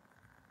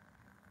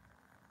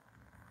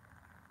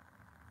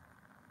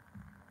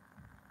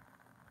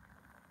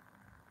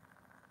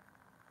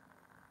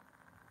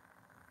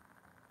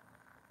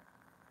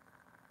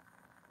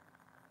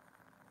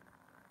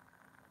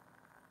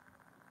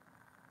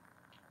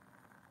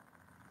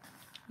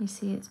 You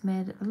see it's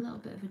made a little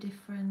bit of a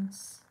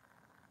difference.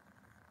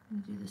 I'm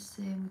going to do the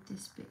same with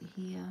this bit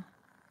here.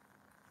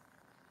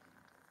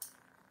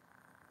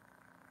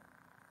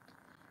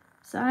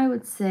 So I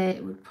would say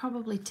it would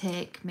probably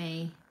take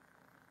me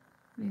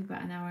maybe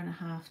about an hour and a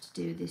half to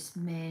do this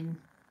main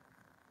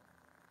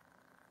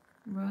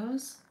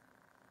rose.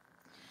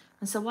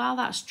 And so while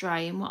that's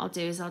drying, what I'll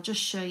do is I'll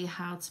just show you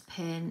how to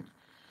paint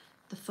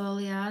the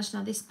foliage.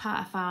 Now this part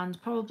I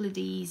found probably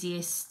the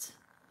easiest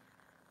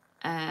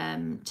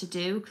to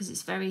do because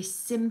it's very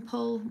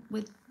simple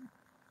with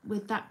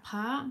that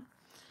part.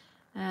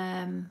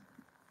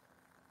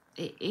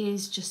 It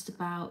is just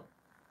about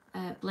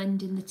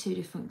blending the two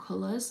different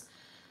colours.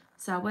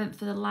 So I went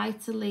for the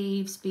lighter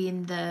leaves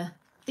being the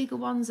bigger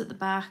ones at the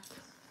back.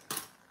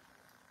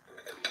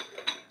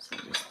 So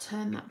I'll just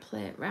turn that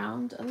plate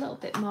round a little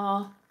bit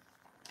more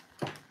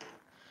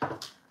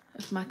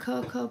of my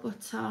cocoa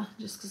butter,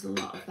 just because a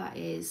lot of that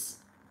is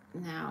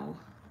now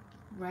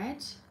red.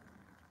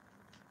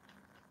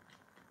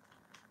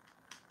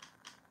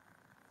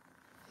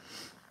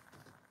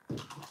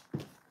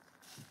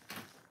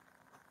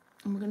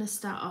 And we're going to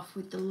start off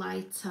with the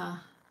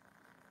lighter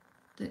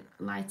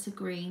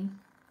green.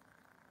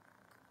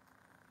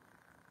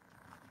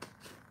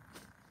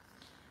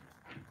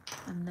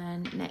 And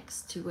then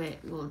next to it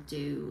we'll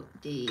do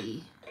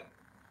the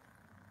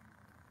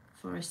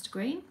forest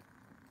green.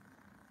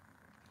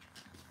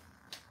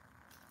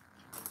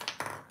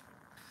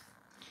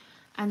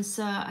 And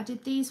so I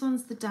did these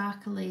ones, the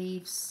darker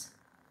leaves,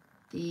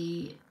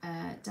 the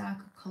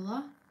darker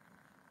colour.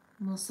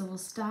 So we'll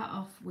start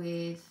off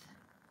with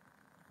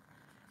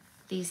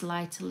these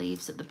lighter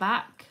leaves at the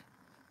back.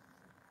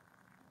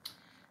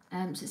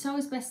 So it's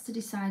always best to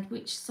decide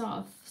which sort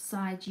of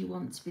side you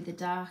want to be the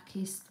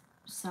darkest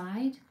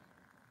side.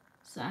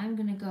 So I'm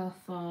going to go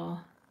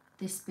for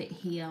this bit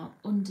here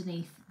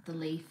underneath the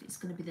leaf. It's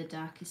going to be the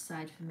darkest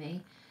side for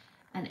me,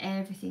 and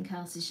everything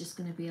else is just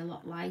going to be a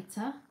lot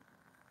lighter.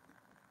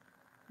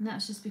 And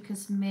that's just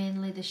because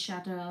mainly the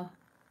shadow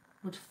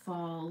would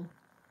fall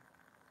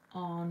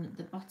on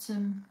the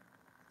bottom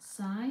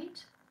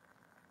side.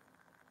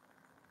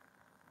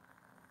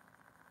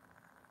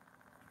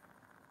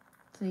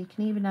 So you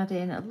can even add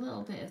in a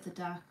little bit of the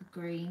darker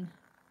green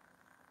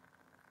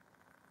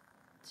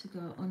to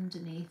go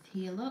underneath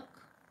here, look.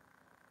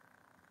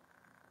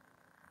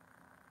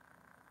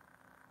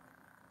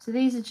 So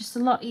these are just a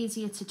lot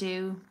easier to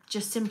do,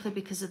 just simply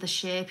because of the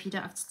shape. You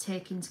don't have to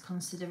take into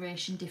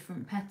consideration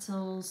different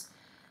petals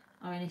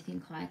or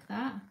anything like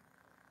that.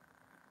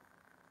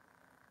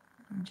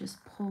 And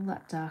just pull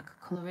that darker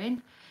colour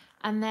in.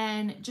 And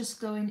then just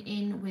going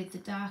in with the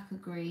darker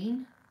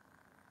green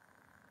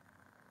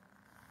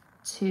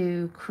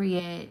to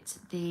create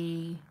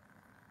the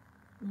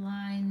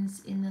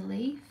lines in the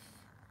leaf,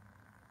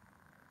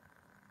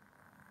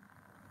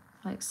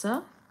 like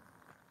so.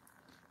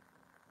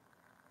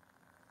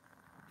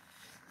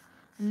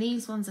 And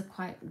these ones are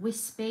quite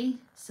wispy,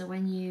 so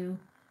when you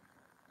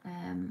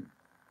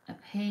are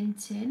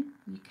painting,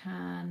 you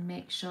can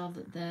make sure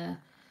that the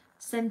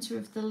centre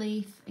of the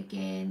leaf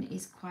again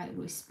is quite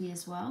wispy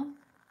as well.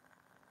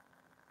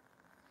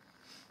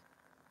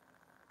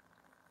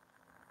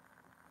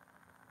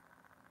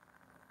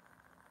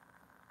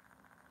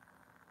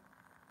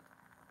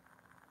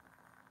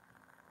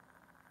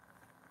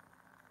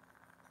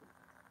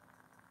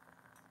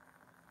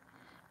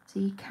 So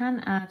you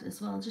can add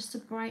as well, just to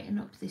brighten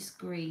up this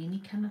green,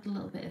 you can add a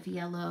little bit of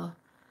yellow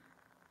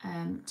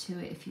to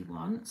it if you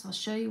want. So I'll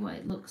show you what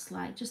it looks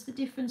like, just the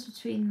difference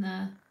between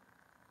the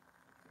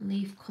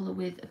leaf colour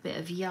with a bit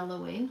of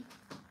yellowing.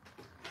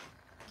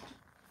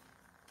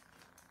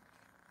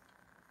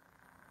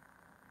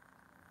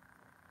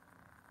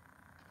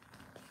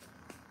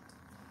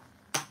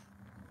 So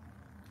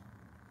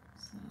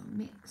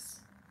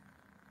mix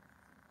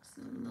just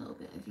a little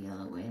bit of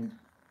yellow in.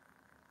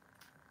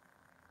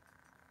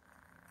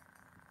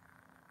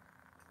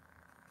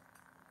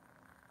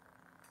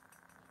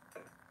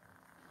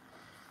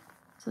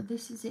 So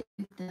this is it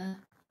with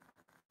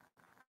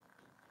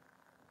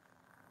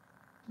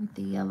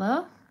the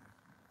yellow.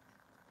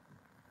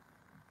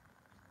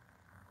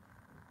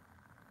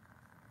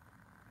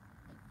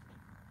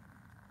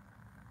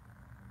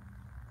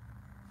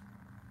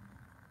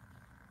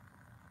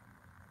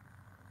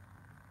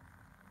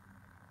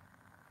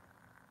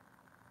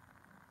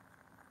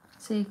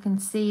 So you can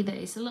see that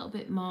it's a little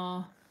bit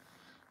more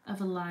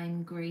of a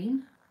lime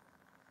green.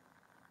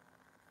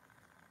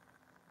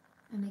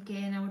 And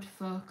again, I would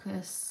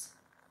focus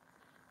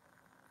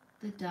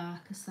the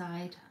darker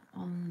side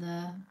on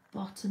the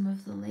bottom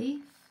of the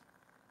leaf.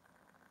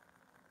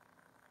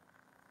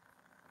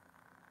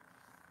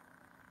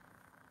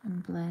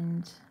 And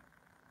blend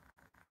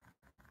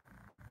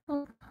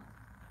up.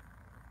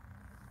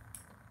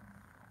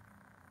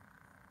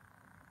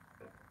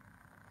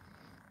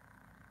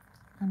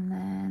 And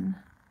then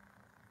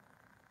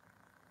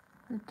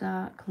the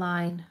dark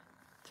line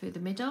through the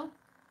middle.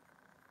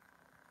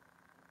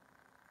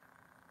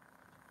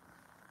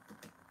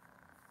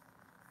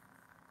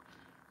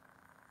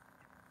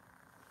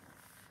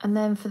 And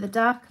then for the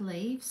darker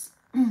leaves,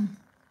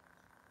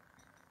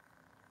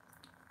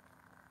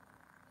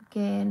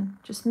 again,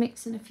 just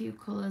mixing a few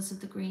colours of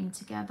the green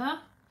together.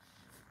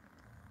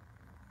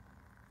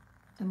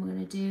 And we're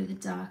going to do the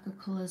darker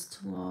colours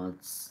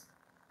towards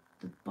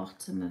the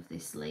bottom of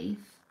this leaf.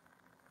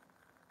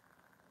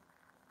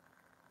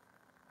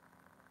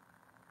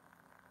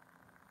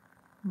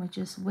 And we're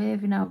just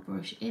waving our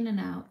brush in and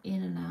out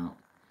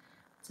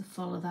to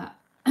follow that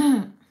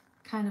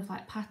kind of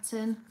like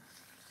pattern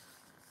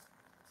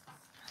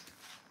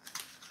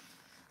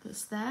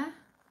that's there.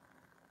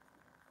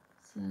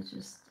 So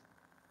just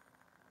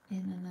in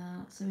and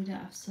out, so we don't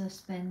have to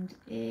spend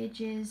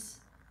ages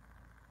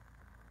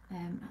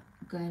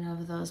going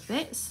over those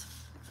bits.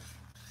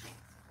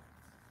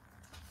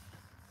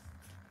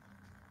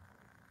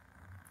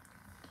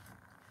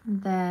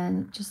 And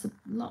then just a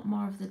lot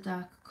more of the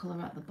darker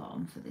colour at the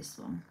bottom for this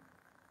one.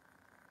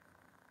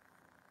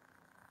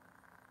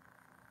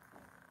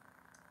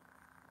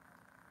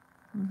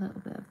 A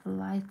little bit of the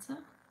lighter.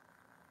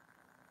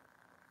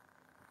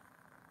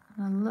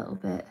 And a little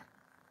bit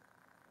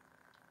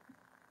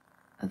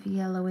of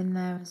yellow in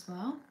there as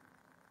well.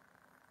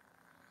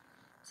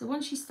 So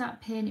once you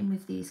start painting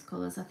with these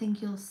colours, I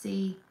think you'll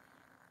see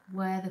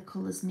where the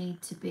colours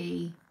need to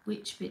be,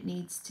 which bit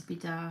needs to be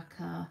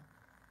darker,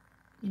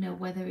 you know,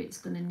 whether it's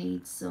going to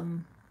need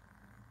some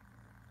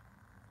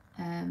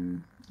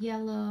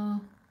yellow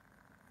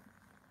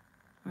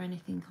or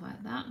anything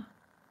like that.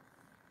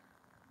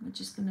 We're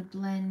just going to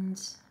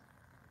blend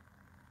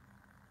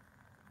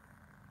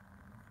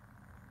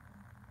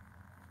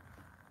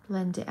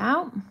it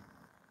out.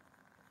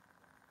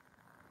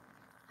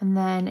 And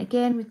then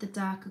again with the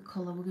darker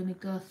colour, we're going to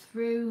go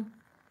through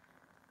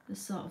the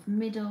sort of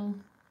middle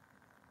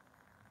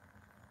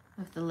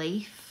of the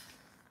leaf.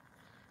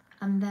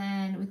 And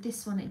then with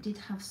this one, it did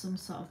have some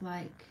sort of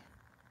like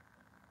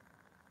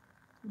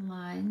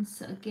lines.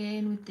 So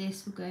again with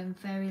this, we're going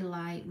very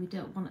light. We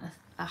don't want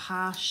a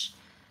harsh,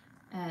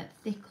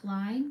 thick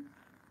line.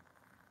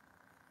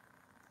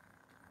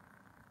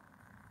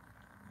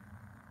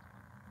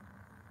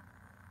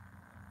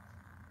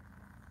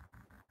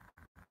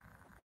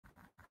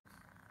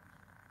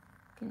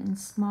 Getting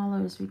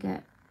smaller as we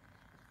get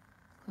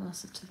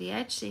closer to the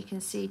edge, so you can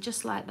see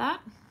just like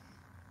that.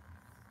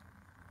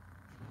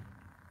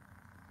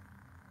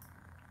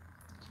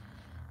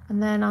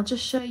 And then I'll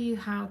just show you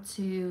how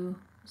to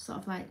sort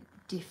of like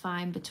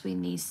define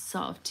between these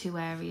sort of two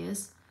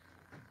areas.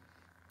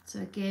 So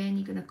again,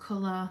 you're going to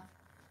colour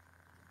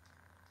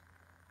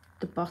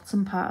the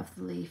bottom part of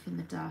the leaf in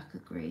the darker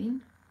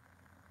green.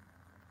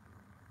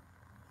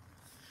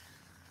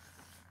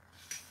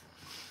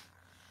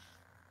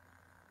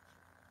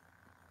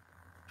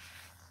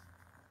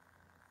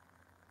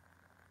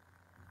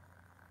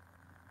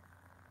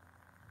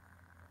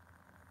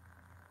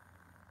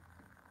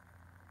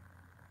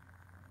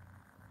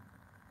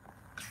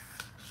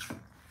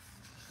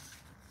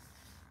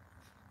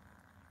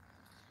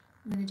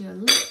 I'm going to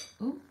do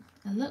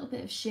a little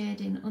bit of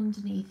shading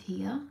underneath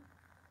here.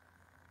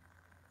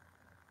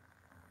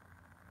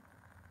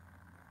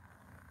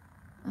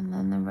 And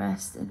then the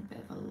rest in a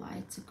bit of a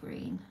lighter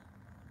green.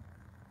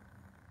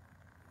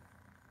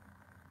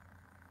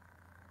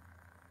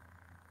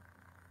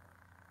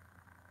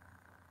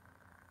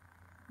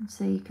 And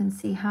so you can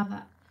see how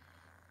that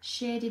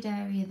shaded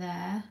area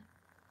there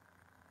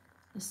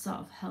has sort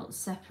of helped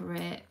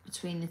separate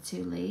between the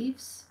two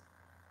leaves.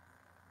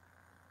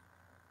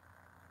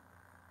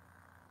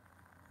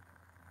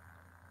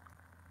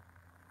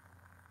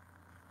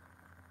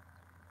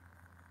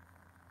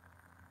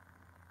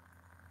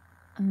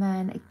 And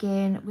then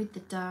again with the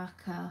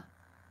darker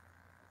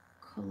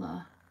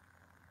colour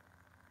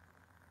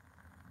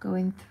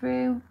going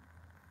through.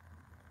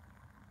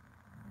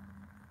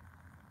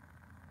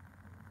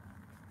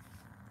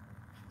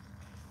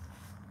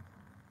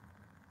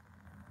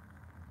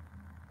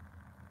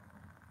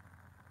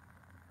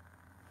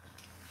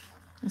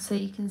 And so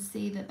you can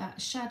see that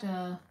that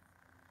shadow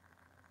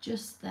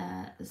just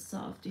there is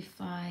sort of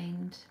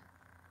defined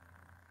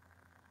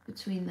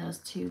between those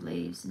two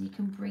leaves, and you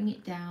can bring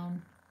it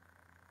down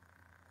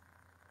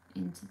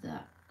into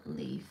that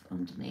leaf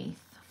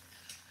underneath.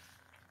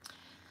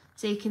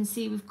 So you can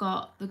see we've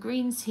got the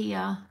greens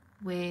here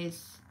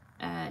with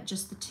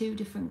just the two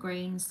different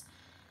greens,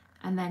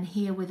 and then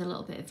here with a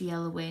little bit of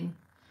yellow in.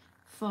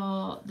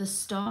 For the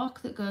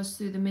stalk that goes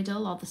through the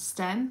middle, or the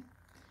stem,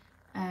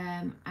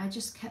 I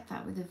just kept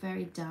that with a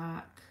very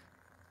dark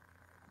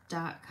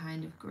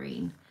kind of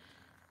green,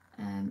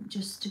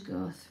 just to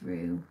go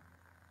through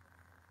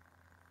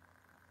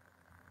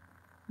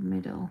the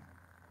middle.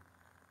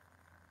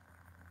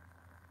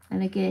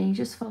 And again, you're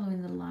just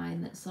following the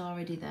line that's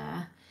already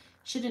there.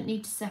 Shouldn't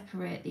need to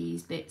separate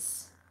these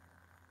bits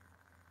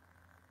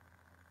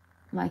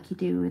like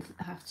you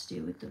have to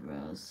do with the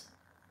rose.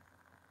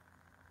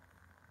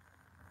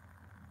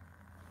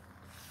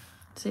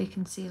 So you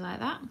can see like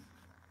that.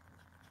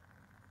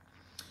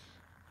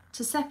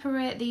 To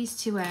separate these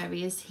two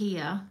areas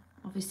here,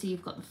 obviously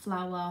you've got the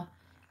flower,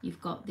 you've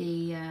got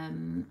the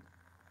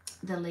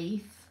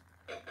leaf.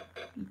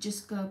 You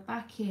just go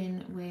back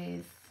in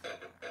with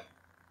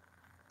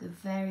the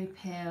very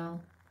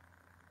pale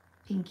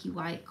pinky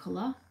white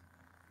colour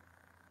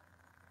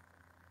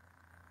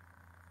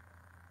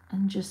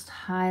and just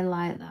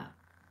highlight that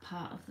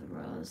part of the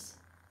rose.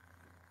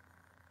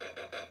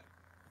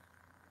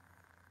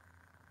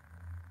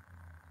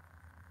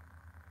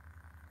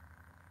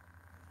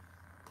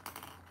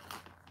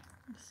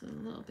 Just a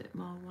little bit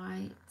more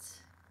white.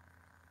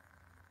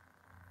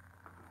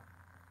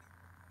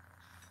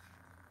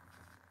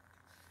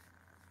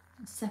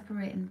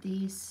 Separating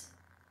these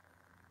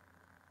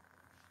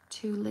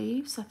two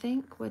leaves, I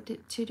think we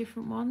did two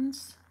different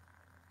ones.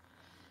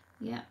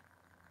 Yeah.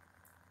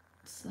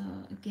 So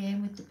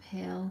again with the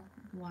pale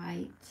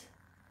white,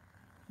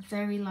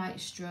 very light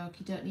stroke.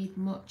 You don't need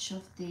much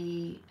of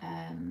the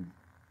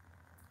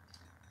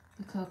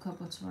cocoa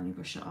butter on your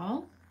brush at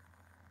all.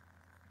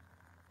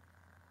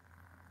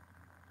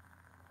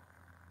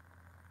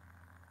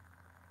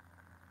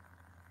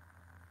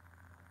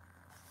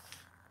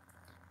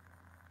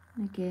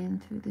 And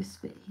again through this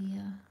bit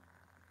here.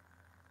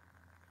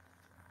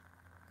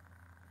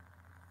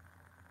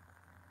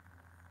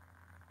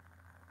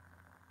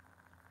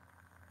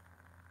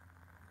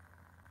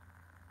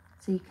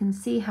 So you can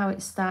see how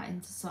it's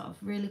starting to sort of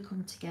really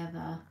come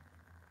together.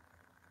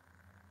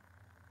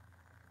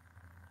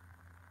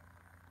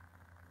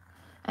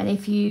 And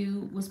if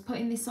you was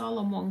putting this all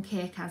on one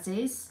cake as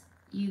is,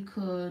 you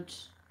could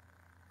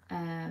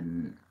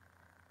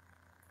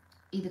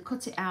either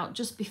cut it out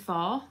just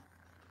before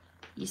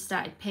you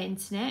started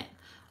painting it,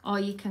 or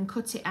you can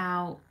cut it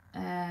out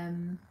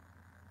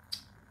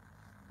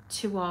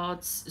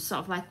towards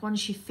sort of like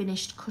once you've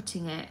finished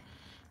cutting it,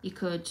 you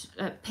could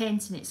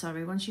painting it,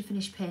 sorry, once you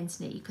finish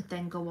painting it, you could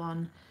then go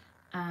on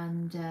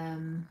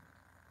and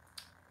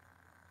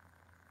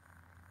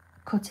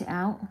cut it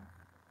out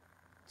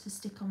to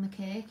stick on the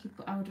cake.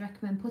 But I would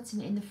recommend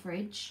putting it in the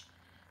fridge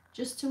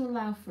just to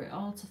allow for it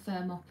all to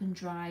firm up and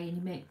dry,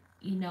 and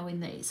you knowing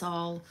that it's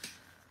all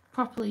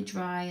properly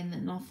dry and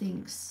that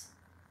nothing's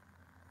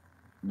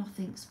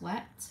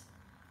wet.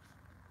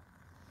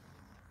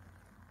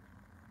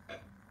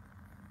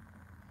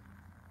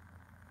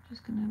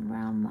 Just going to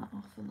round that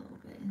off a little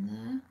bit in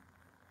there.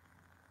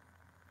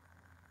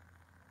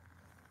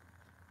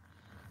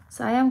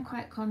 So I am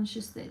quite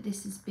conscious that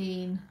this has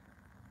been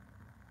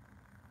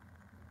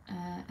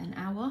an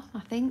hour, I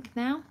think,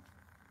 now.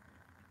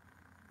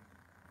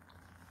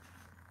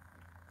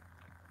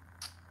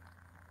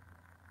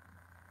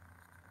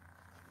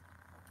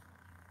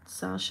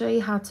 So I'll show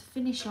you how to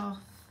finish off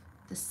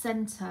the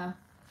centre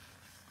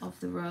of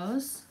the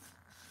rose.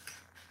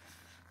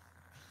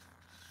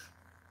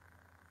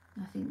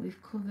 I think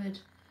we've covered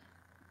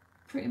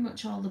pretty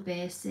much all the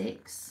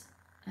basics.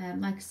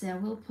 Like I say, I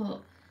will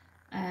put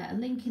a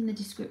link in the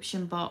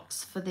description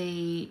box for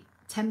the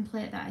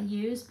template that I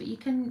use, but you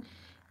can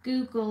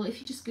Google, if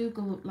you just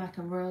Google like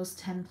a rose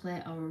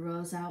template or a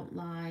rose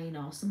outline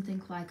or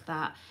something like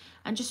that,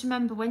 and just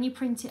remember when you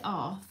print it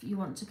off, you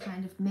want to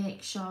kind of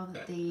make sure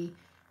that the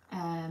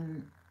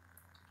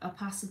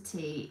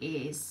opacity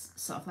is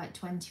sort of like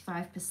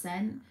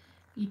 25%.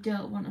 You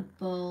don't want a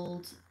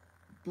bold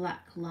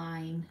black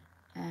line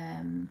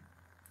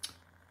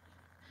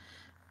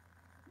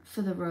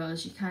for the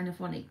rose. You kind of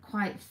want it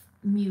quite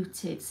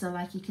muted, so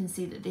like you can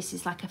see that this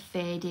is like a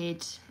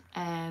faded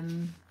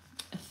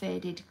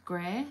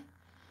grey.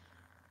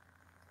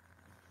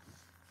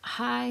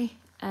 Hi,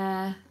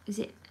 is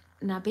it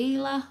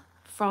Nabila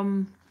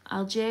from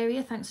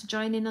Algeria? Thanks for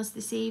joining us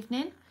this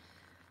evening.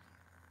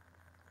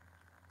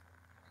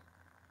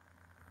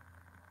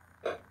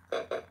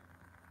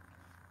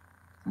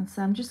 And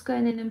so I'm just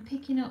going in and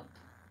picking up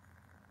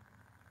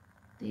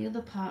the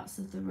other parts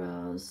of the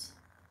rose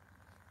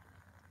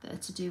that are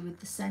to do with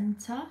the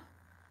centre.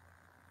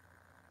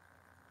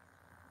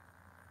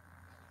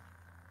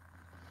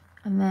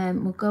 And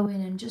then we'll go in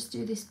and just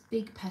do this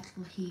big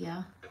petal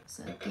here.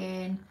 So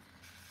again,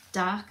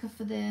 darker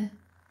for the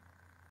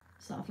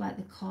sort of like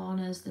the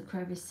corners, the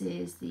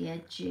crevices, the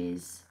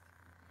edges.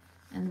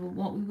 And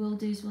what we will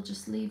do is we'll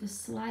just leave a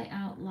slight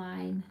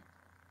outline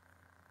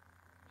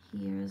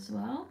here as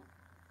well.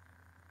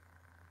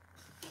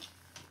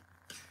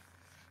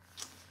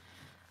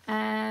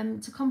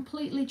 To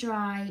completely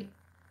dry,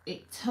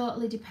 it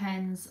totally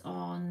depends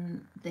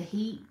on the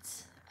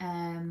heat,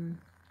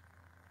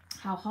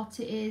 how hot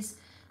it is.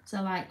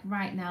 So like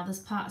right now there's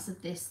parts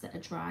of this that are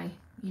dry,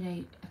 you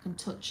know, I can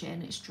touch it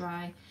and it's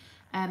dry.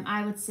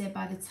 I would say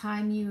by the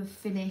time you have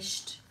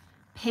finished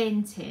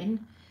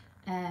painting,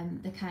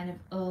 the kind of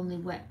only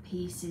wet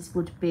pieces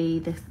would be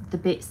the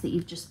bits that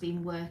you've just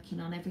been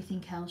working on.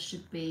 Everything else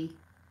should be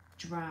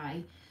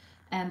dry.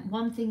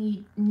 One thing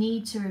you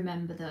need to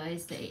remember though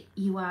is that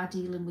you are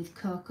dealing with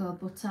cocoa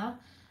butter,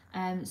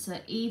 so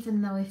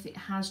even though if it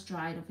has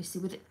dried,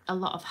 obviously with a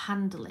lot of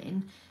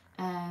handling,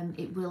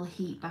 it will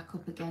heat back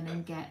up again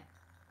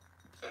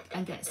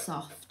and get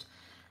soft.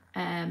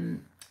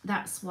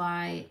 That's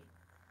why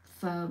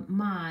for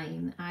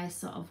mine I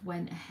sort of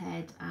went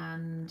ahead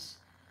and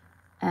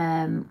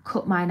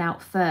cut mine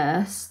out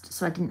first,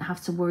 so I didn't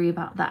have to worry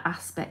about that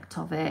aspect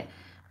of it.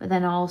 But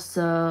then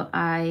also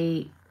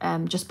I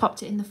just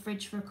popped it in the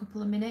fridge for a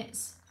couple of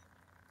minutes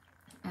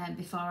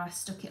before I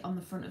stuck it on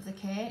the front of the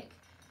cake,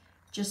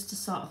 just to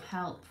sort of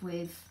help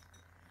with,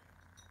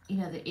 you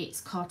know, its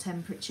core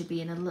temperature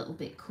being a little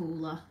bit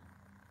cooler.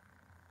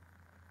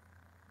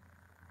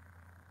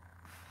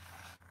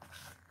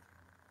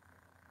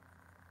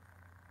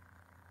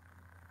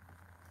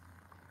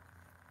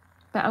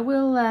 But I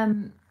will,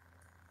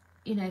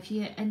 you know, if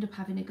you end up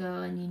having a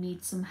go and you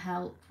need some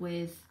help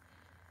with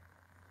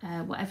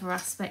whatever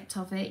aspect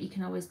of it, you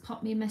can always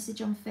pop me a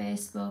message on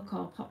Facebook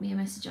or pop me a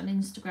message on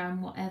Instagram,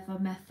 whatever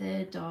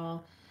method,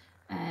 or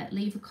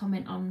leave a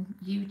comment on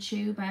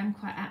YouTube. I am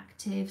quite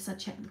active, so I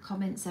check the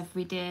comments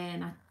every day,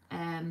 and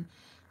I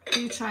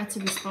do try to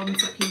respond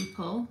to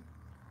people,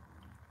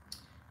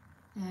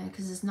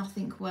 because there's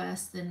nothing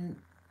worse than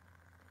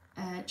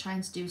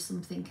trying to do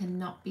something and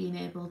not being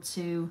able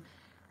to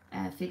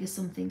figure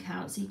something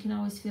out. So you can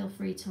always feel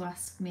free to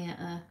ask me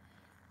at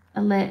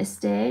a later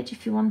stage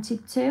if you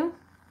wanted to.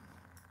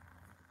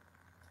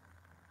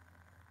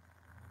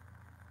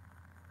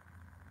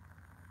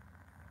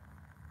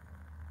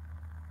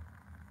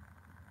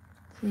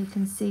 So you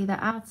can see that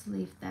outer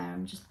leaf there,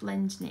 I'm just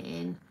blending it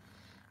in.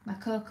 My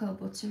cocoa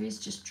butter is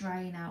just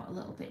drying out a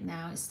little bit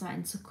now. It's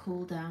starting to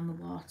cool down the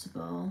water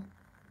bowl.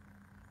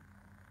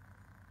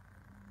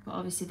 But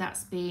obviously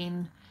that's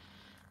been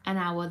an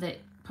hour,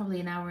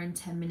 probably an hour and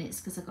 10 minutes,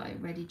 because I got it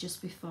ready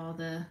just before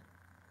the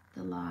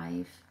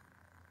live.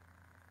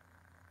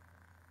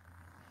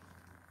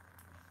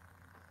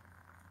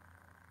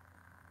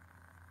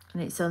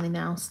 And it's only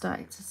now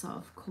started to sort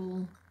of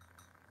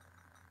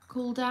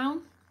cool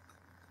down.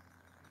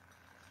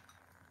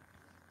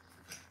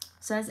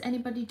 So has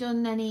anybody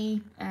done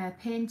any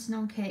painting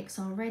on cakes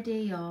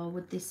already, or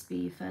would this be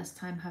your first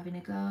time having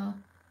a go?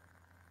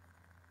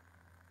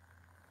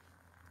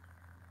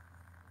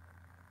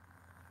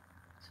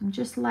 So I'm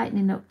just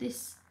lightening up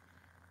this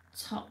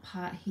top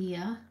part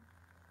here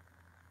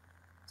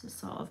to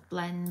sort of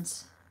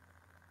blend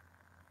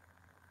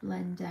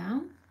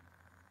down.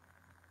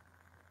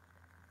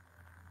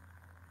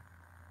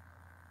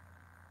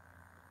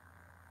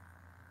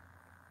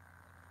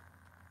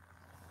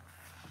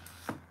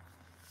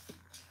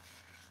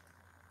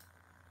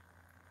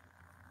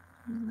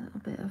 A little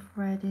bit of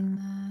red in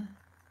there.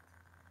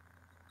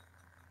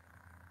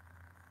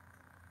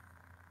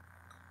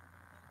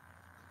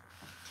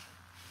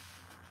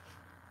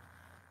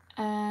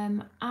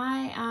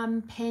 I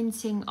am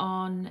painting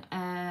on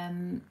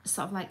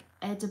sort of like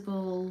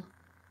edible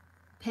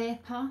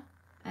paper.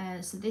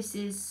 So this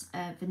is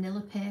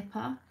vanilla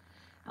paper.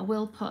 I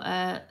will put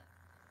a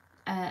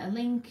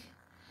link.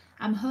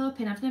 I'm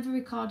hoping, I've never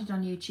recorded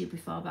on YouTube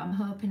before, but I'm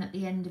hoping at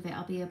the end of it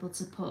I'll be able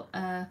to put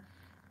a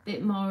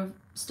bit more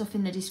stuff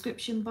in the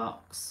description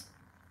box,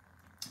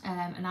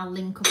 and I'll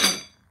link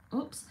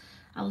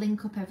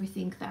up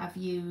everything that I've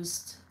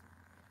used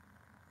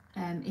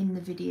in the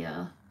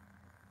video.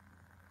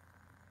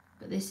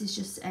 But this is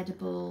just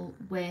edible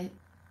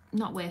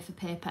not wafer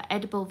paper,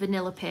 edible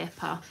vanilla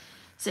paper.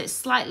 So it's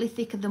slightly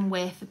thicker than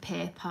wafer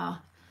paper,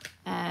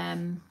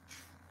 and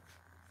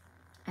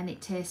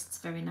it tastes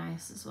very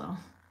nice as well.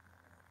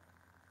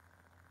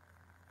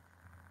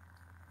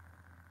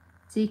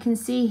 So you can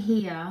see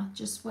here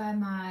just where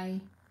my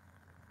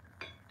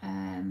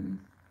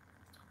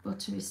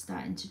butter is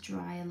starting to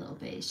dry a little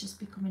bit. It's just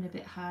becoming a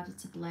bit harder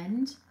to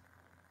blend.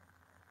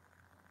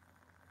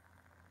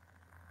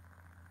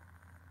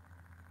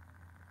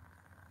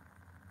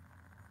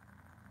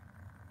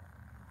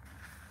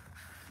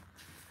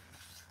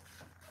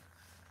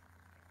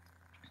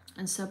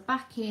 And so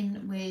back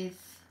in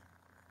with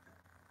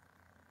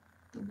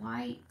the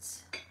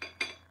white.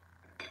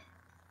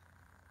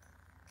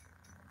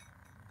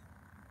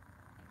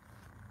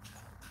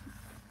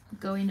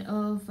 Going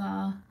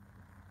over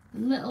the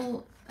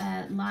little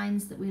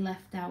lines that we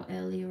left out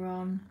earlier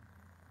on,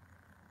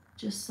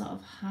 just sort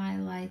of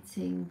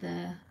highlighting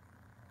the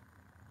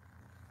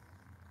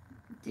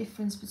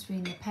difference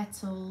between the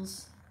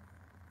petals.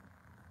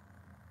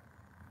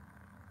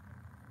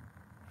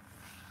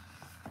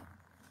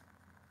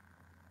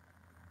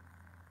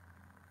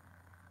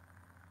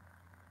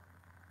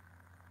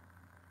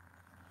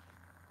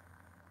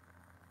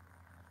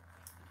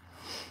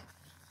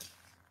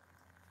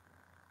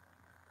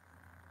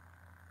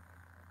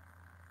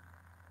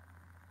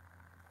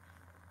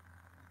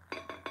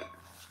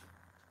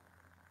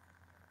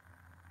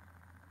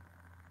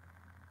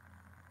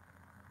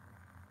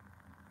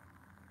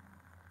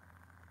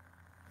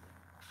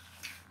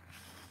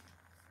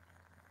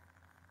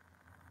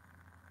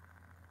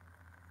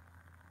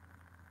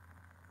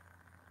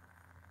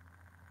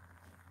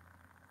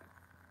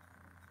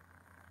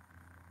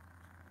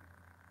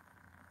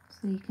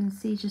 So you can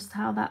see just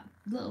how that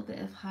little bit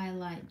of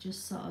highlight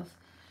just sort of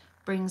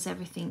brings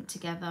everything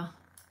together,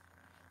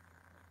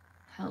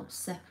 helps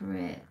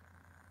separate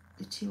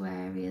the two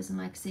areas, and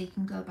like I say, you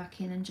can go back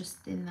in and just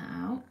thin that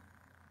out.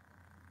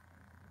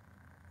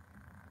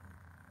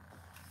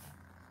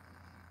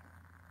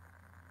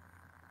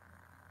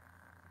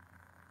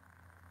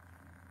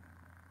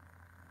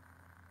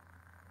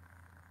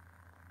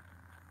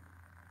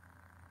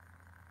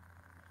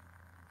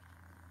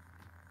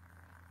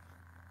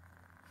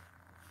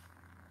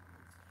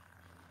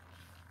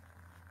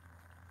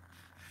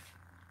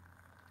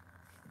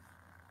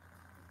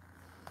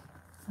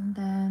 And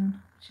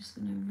then just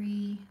going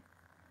to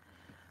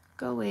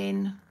go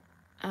in,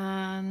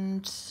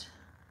 and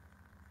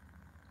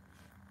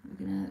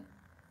we're going to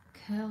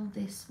curl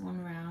this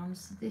one round.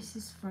 So this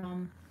is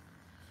from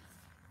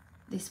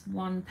this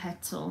one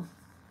petal.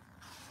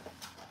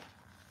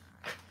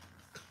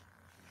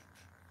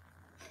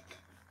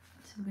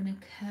 So we're going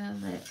to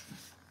curl it,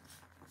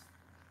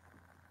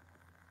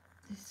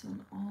 this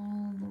one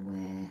all the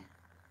way.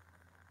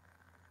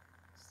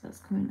 So that's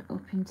coming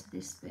up into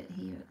this bit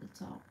here at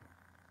the top.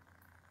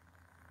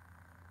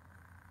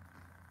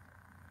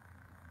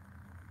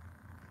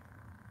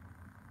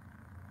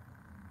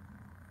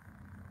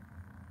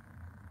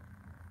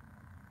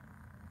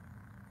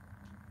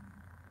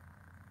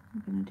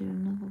 I'm going to do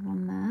another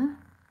one there.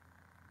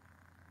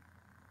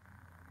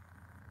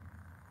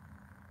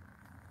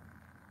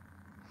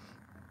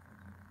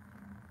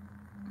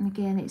 And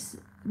again, it's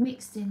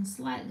mixed in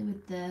slightly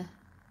with the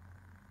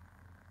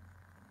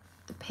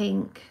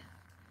pink,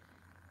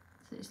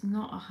 so it's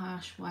not a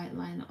harsh white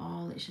line at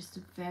all, it's just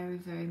a very,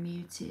 very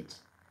muted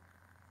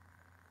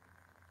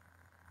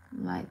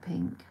light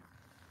pink.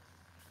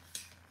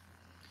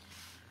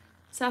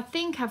 So I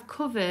think I've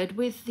covered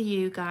with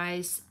you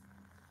guys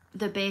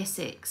the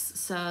basics.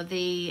 So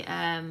the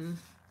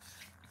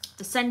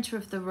centre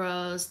of the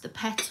rose, the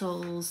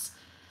petals,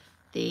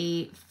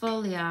 the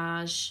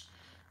foliage,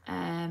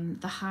 the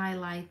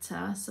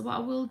highlighter. So what I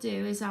will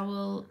do is I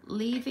will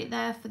leave it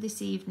there for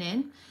this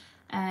evening.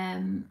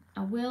 I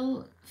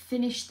will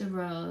finish the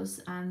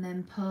rose and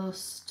then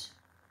post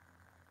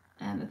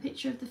a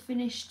picture of the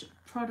finished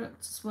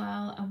product as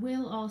well. I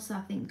will also,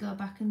 I think, go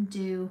back and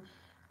do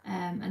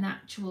an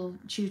actual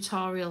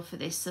tutorial for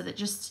this, so that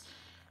just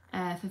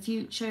for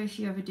future, if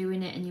you're ever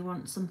doing it and you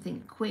want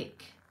something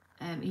quick,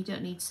 you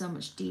don't need so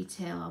much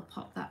detail, I'll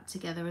pop that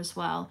together as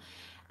well.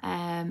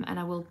 And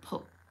I will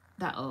put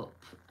that up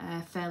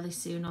fairly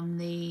soon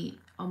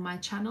on my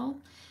channel.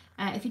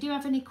 If you do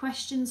have any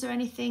questions or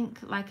anything,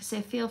 like I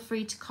say, feel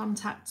free to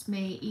contact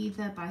me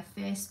either by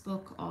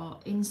Facebook or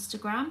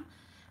Instagram.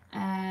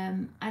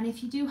 And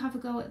if you do have a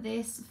go at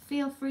this,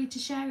 feel free to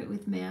share it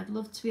with me. I'd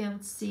love to be able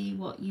to see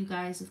what you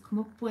guys have come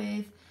up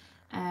with,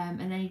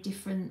 and any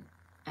different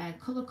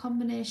colour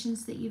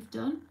combinations that you've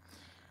done.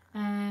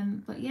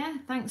 But yeah,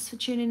 thanks for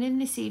tuning in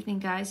this evening,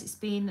 guys. It's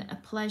been a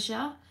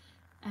pleasure.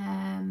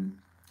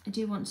 I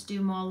do want to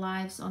do more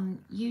lives on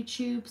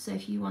YouTube, so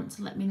if you want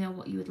to let me know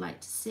what you would like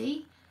to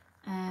see,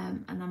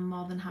 and I'm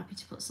more than happy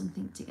to put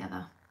something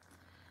together.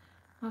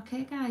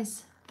 Okay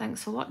guys,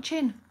 thanks for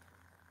watching.